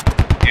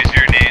 Use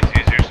your nades,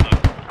 use your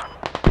smoke.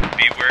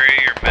 Be wary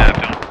of your map,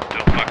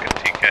 don't fucking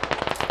TK.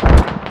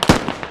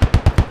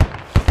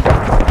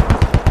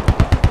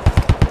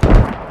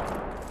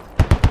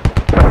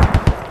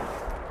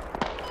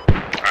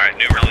 Alright,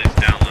 new rally's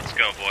down, let's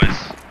go, boys.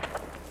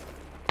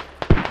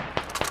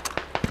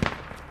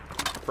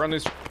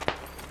 Friendly's.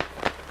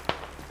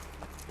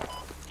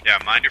 Yeah,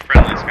 mind your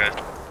friendlies, guys.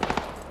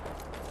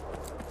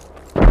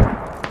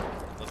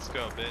 Let's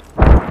go, bitch.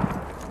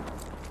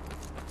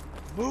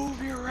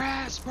 Move your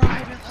ass,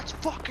 Private. Let's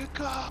fucking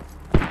go.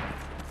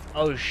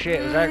 Oh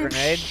shit, was that a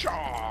grenade?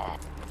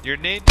 Your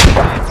nade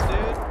grenades,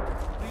 dude.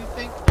 What do you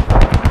think?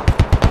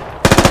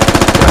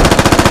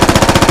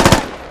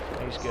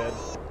 He's good.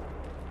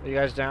 Are you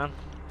guys down?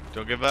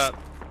 Don't give up.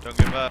 Don't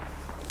give up.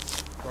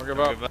 Don't give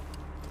up.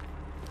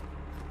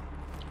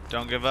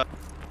 Don't give up.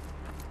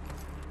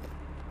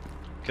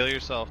 Kill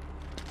yourself.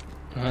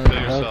 Kill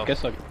yourself.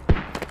 Guess I...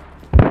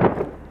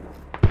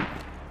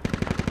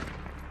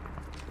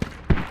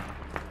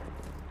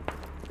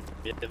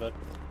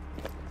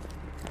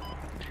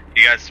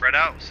 You guys spread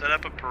out, set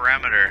up a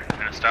perimeter,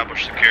 and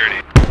establish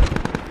security.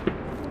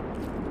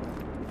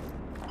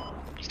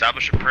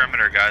 Establish a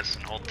perimeter, guys,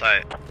 and hold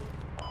tight.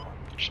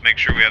 Just make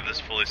sure we have this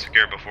fully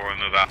secure before we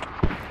move out.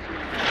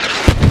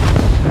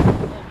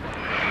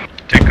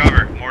 Take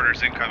cover,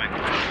 mortars incoming.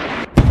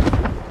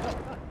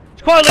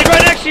 Squad lead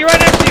right next to you, right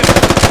next to you!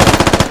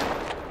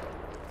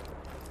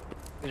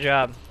 Good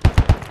job.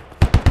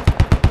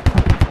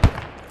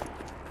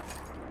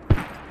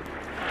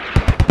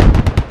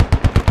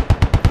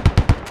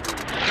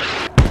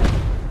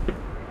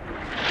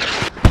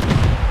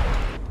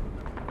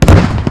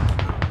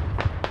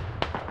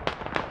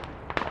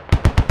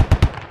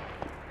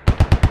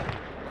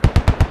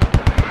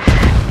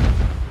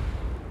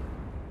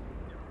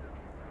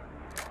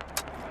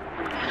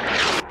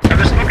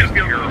 There's smoke is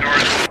going on the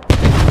north.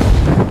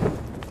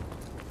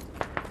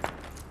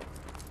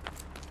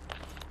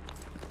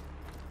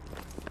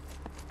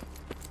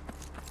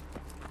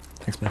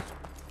 Thanks, man.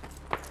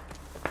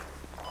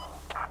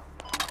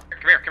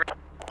 Come here, come here.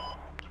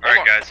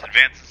 Alright, guys,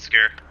 advance and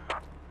secure.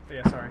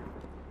 Yeah, sorry.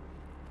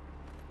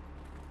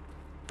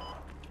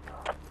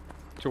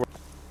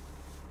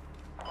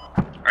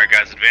 Alright,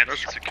 guys,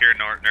 advance and secure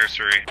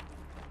nursery.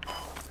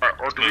 Alright,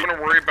 or do we want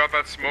to worry about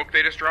that smoke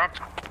they just dropped?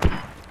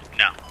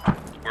 No.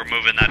 We're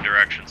moving that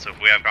direction, so if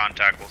we have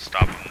contact, we'll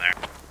stop them there.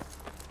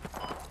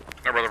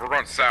 No, brother, we're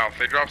going south.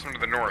 They dropped some to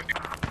the north.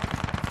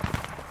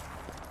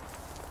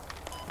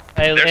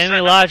 Hey, They're enemy setting up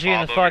a lodging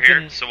in the fob over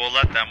fucking. here, so we'll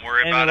let them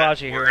worry enemy about it.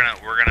 lodging We're here.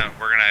 gonna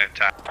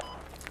attack.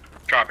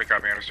 Copy,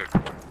 understood.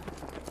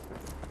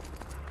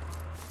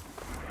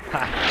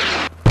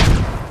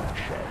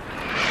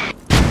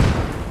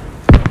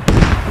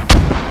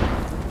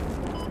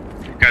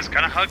 Guys,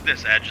 kind of hug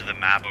this edge of the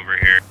map over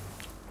here.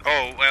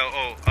 Oh,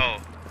 well,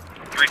 oh.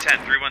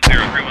 310,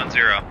 310,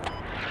 310.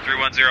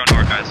 310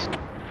 north, guys.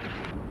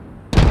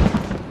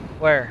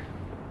 Where?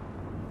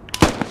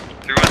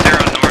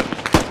 310 north.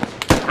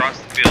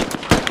 Across the field.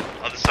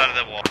 Other side of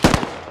that wall.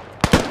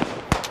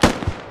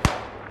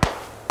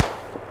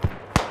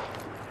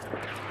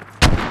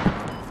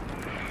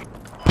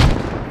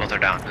 Both are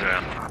down. They're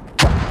down.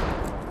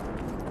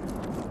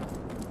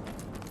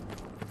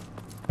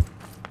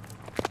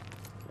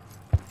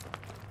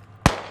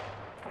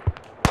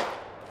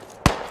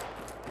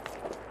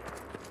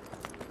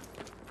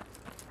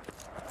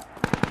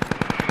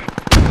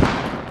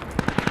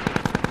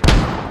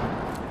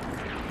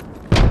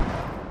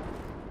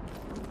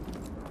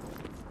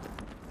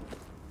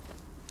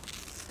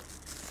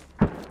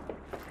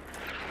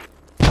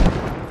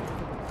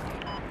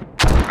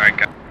 Alright,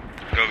 go.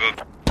 Go.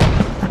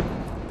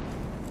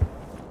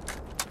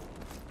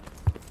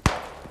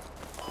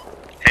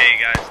 Hey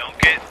guys, don't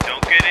get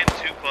in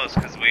too close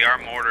because we are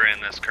mortaring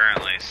this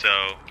currently.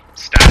 So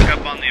stack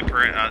up on the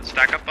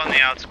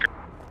outskirts.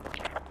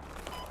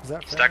 Is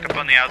that Stack up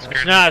on the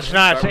outskirts. It's not. It's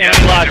Yeah,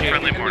 enemy lodging.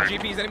 friendly mortar.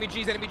 Enemy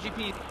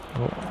GPs.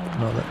 Oh,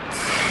 no,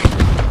 that's.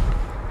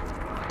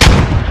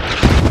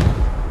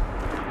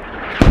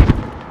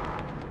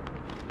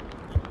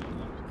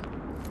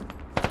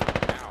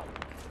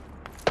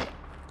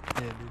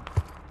 Yeah, dude.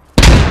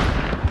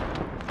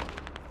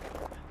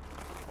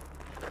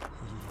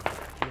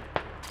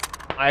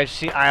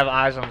 I have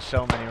eyes on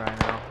so many right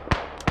now.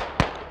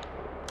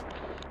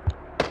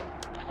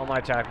 On my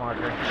attack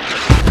marker.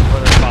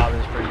 Where the fob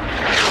is pretty much.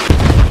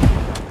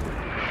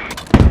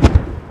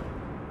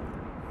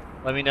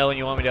 Let me know when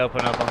you want me to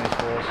open up on these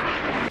fools.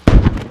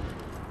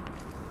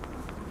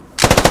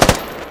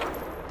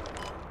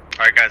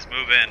 Alright guys,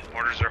 move in.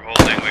 Mortars are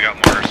holding. We got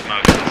mortar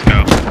smokes. Let's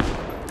go.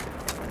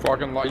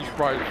 Fucking light. You should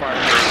probably fire.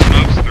 Throw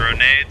smokes, throw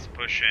nades,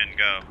 push in,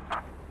 go.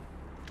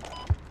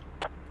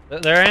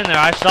 They're in there.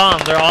 I saw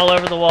them. They're all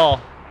over the wall.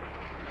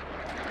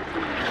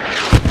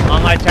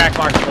 On my attack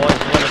marker, boys.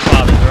 Where the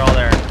fob is. They're all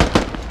there.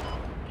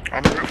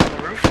 On the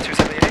roof,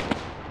 278.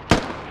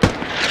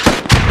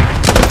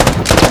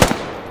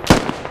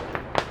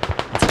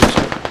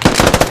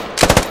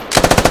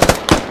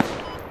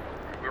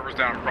 Whoever's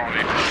down in front of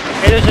me.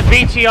 Hey, there's a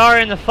BTR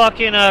in the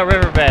fucking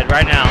riverbed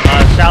right now.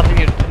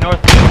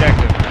 North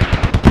objective.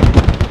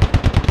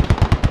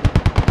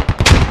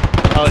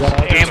 Oh, it's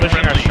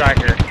ambushing our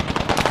striker.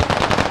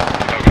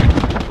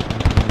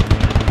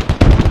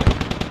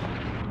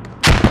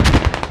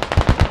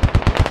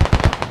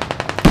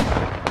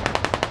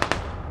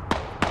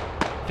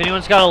 If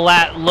anyone's got a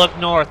lat, look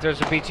north. There's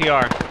a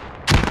BTR.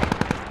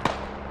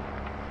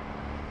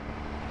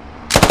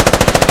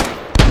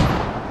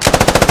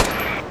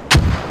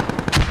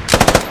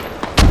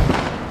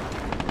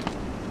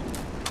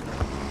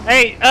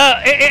 Hey,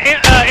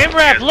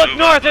 MRAP, look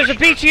north. There's a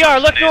BTR.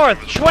 Look north.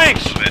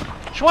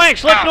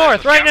 Schwanks, look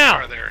north right now.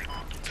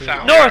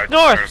 North.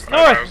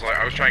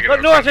 I was trying to get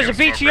Look north. There's a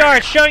BTR.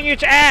 It's showing you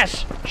its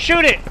ass.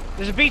 Shoot it.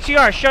 There's a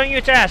BTR showing you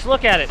its ass.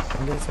 Look at it.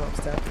 I'm getting some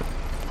upstep.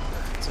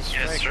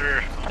 Yes,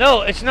 sir.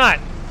 No, it's not.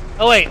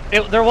 Oh wait,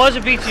 there was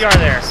a BTR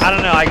there. I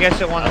don't know. I guess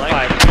it won the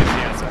fight.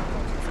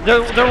 There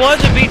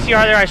was a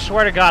BTR there. I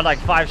swear to God, like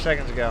 5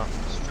 seconds ago.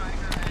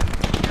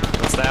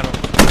 What's that one?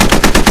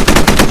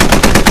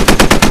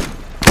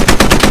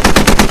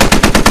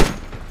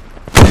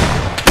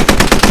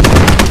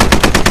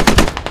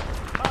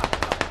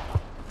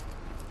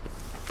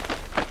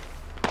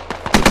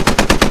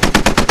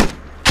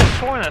 I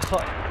sworn that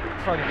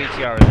fucking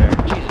BTR was there.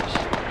 Jesus.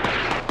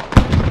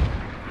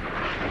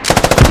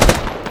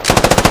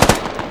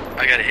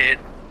 I got hit.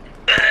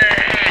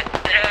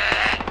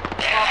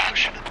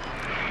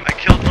 I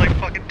killed like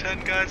fucking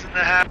 10 guys in the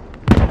half.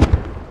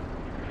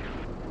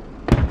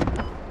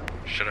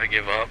 Should I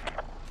give up?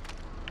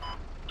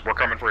 We're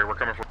coming for you.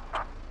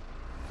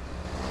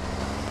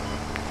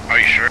 Are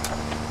you sure?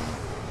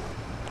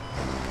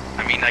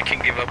 I mean, I can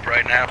give up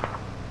right now.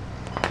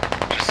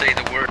 Just say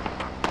the word.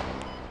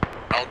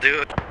 I'll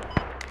do it.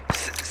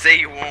 Say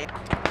you won't.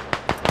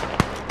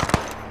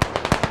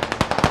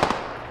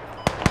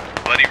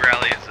 Buddy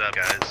rally is up,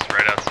 guys.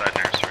 Right outside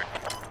nursery.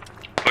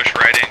 Push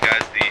right in,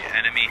 guys. The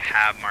enemy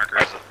hab marker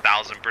is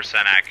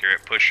 1000%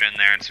 accurate. Push in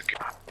there and secure.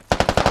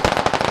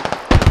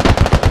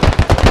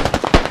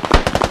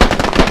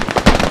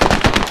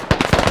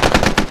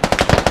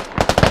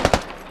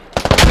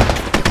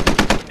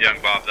 Young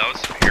Bob, that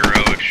was some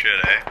heroic shit,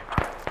 eh?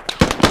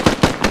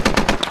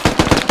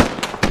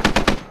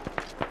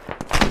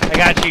 I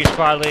got you,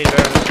 squad lead.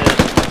 Whoever this is.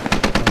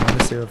 Let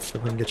me see if we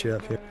can get you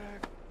up here.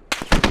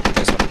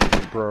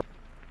 Bro.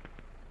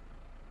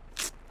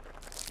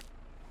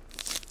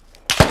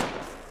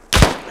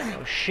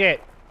 Oh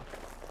shit.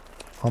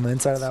 On the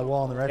inside of that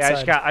wall on the right Yeah,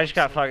 side. I just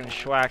got fucking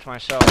schwacked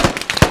myself.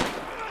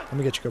 Let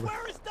me get you, Cobra.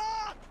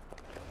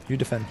 You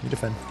defend. You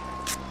defend.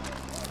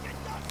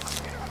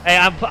 Hey,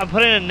 I'm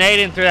putting a nade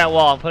in through that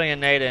wall. I'm putting a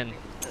nade in.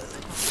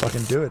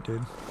 Fucking do it,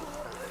 dude.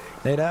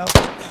 Nade out.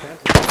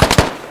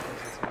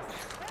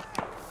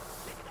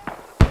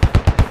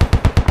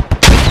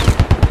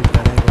 Keep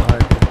that angle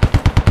hard.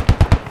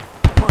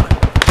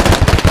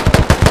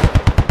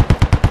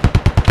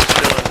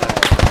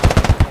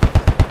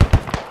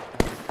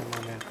 Come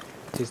on, man.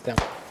 He's down.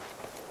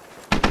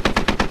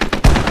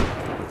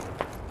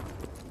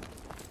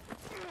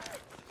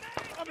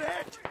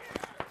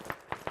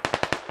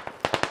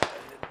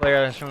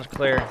 Clear. This one's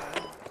clear.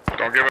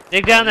 Don't give it.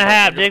 Dig down the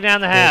hab. Dig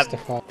down the hab.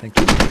 Thank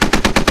you. You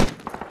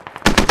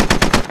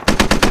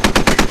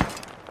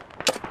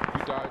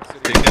died,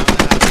 City. Dig down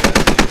the hab,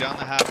 guys. Dig down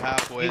the hab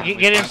halfway. and we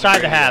Get find inside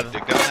the radio. hab.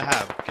 Dig down the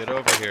hab. Get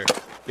over here.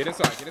 Get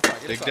inside, get inside,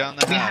 get Dig inside. down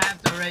the We hab.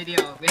 have the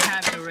radio. We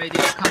have the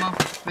radio. Come up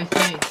with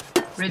me.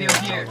 Radio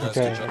here.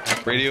 Okay.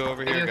 Radio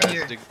over here, Radio guys.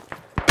 here. Dig down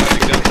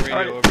the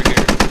radio over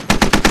here.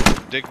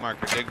 Dig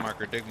marker, dig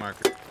marker, dig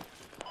marker.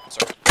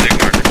 Sorry. Dig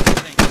marker.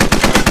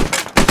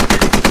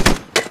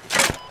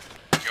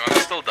 Yo, I'm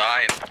still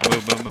dying.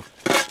 Move, move, move.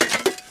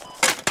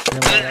 We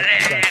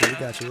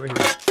got you. We got you. We're here.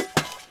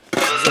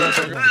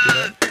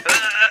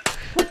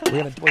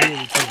 We're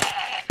here too.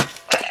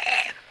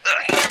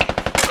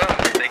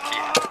 Thank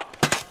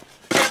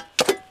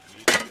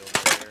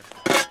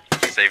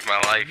you. Saved my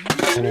life.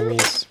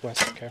 Enemies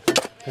west, careful.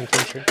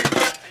 Infantry.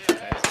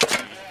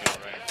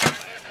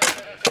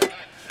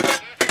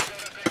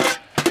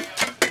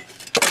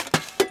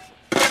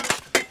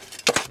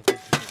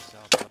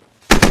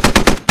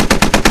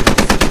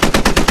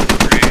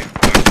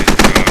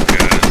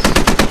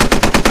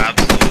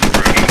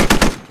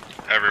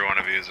 Every one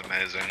of you is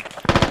amazing.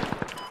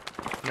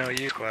 No,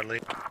 you squad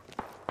lead.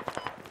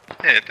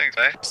 Yeah, thanks,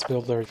 eh? Let's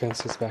build their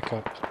defenses back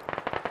up.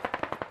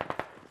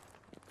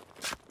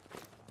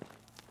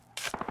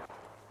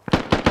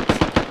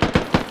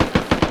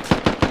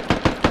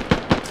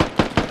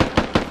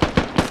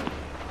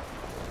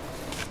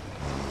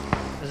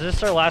 Is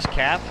this our last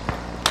cap?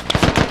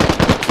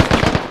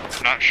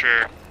 Not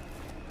sure.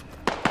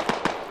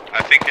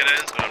 I think it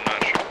is, but I'm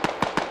not sure.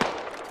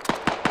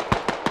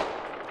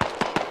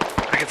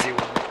 I can see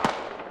one.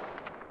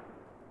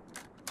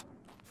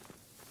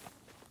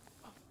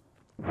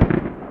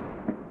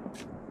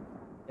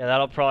 Yeah,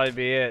 that'll probably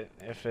be it,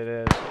 if it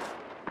is.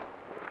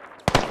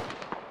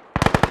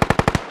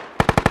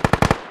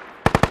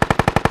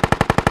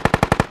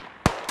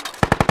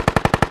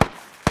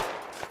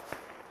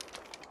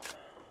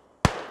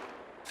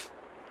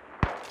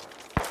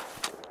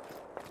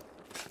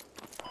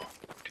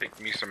 Take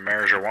me some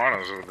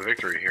marijuanas with the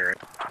victory here.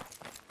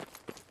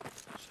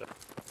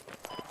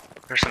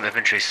 There's some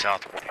infantry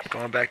south.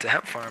 Going back to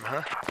hemp farm,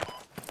 huh?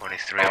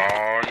 23.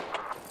 Oh,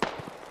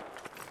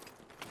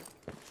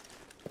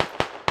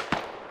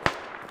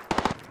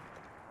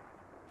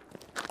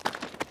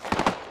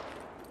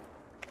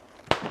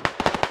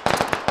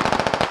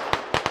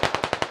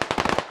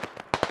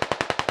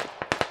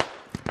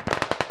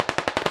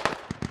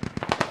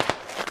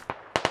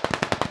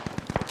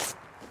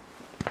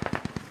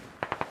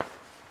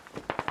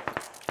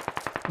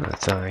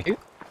 That's alright. You're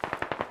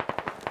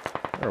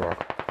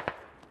welcome.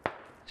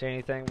 See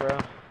anything, bro?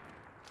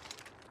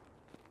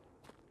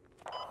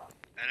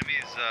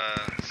 Enemies,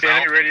 The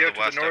enemy south radio and to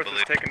west, the I north is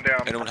believe. taken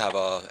down. Anyone have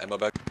ammo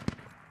bag?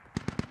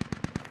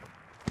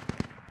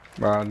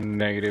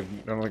 Negative.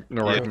 No Yeah,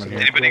 rifleman here.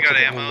 Anybody got Go to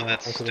the ammo ammo,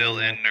 that's go to the still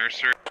ammo. in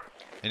nursery?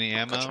 Any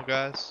ammo,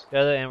 guys? Go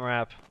to the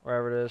MRAP,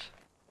 wherever it is.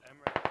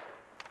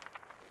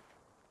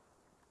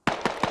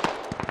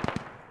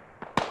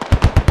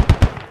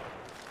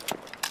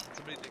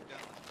 Somebody dig down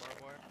this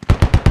barbed wire. Get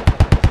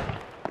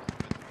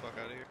the fuck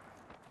out of here.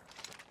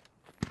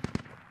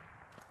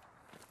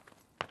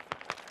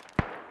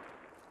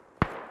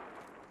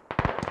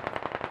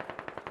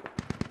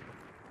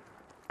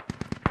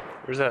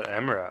 Where's that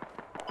MRAP?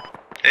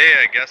 Hey,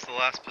 I guess the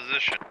last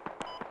position.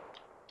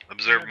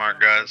 Observe mark,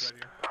 guys.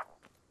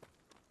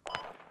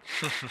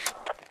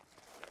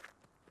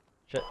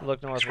 Look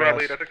Squad northwest.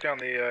 lead, I took down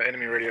the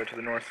enemy radio to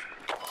the north.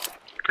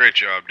 Great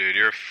job, dude.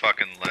 You're a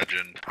fucking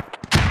legend.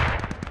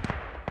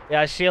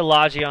 Yeah, I see a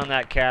Logi on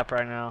that cap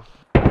right now.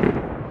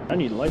 I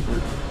need light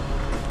root.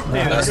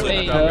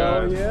 Hey,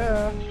 Hell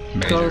yeah.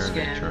 close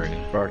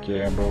game. Fuck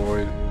yeah,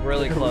 boy.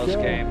 Really close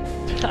game.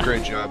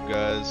 Great job,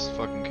 guys.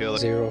 Fucking kill it.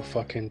 0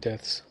 fucking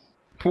deaths.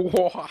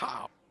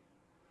 Wow.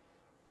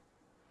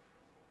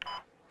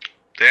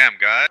 Damn,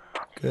 guys.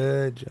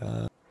 Good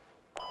job.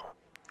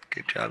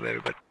 Good job,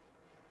 everybody.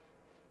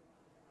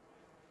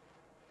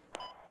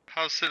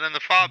 How's sitting in the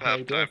fob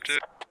half time, too?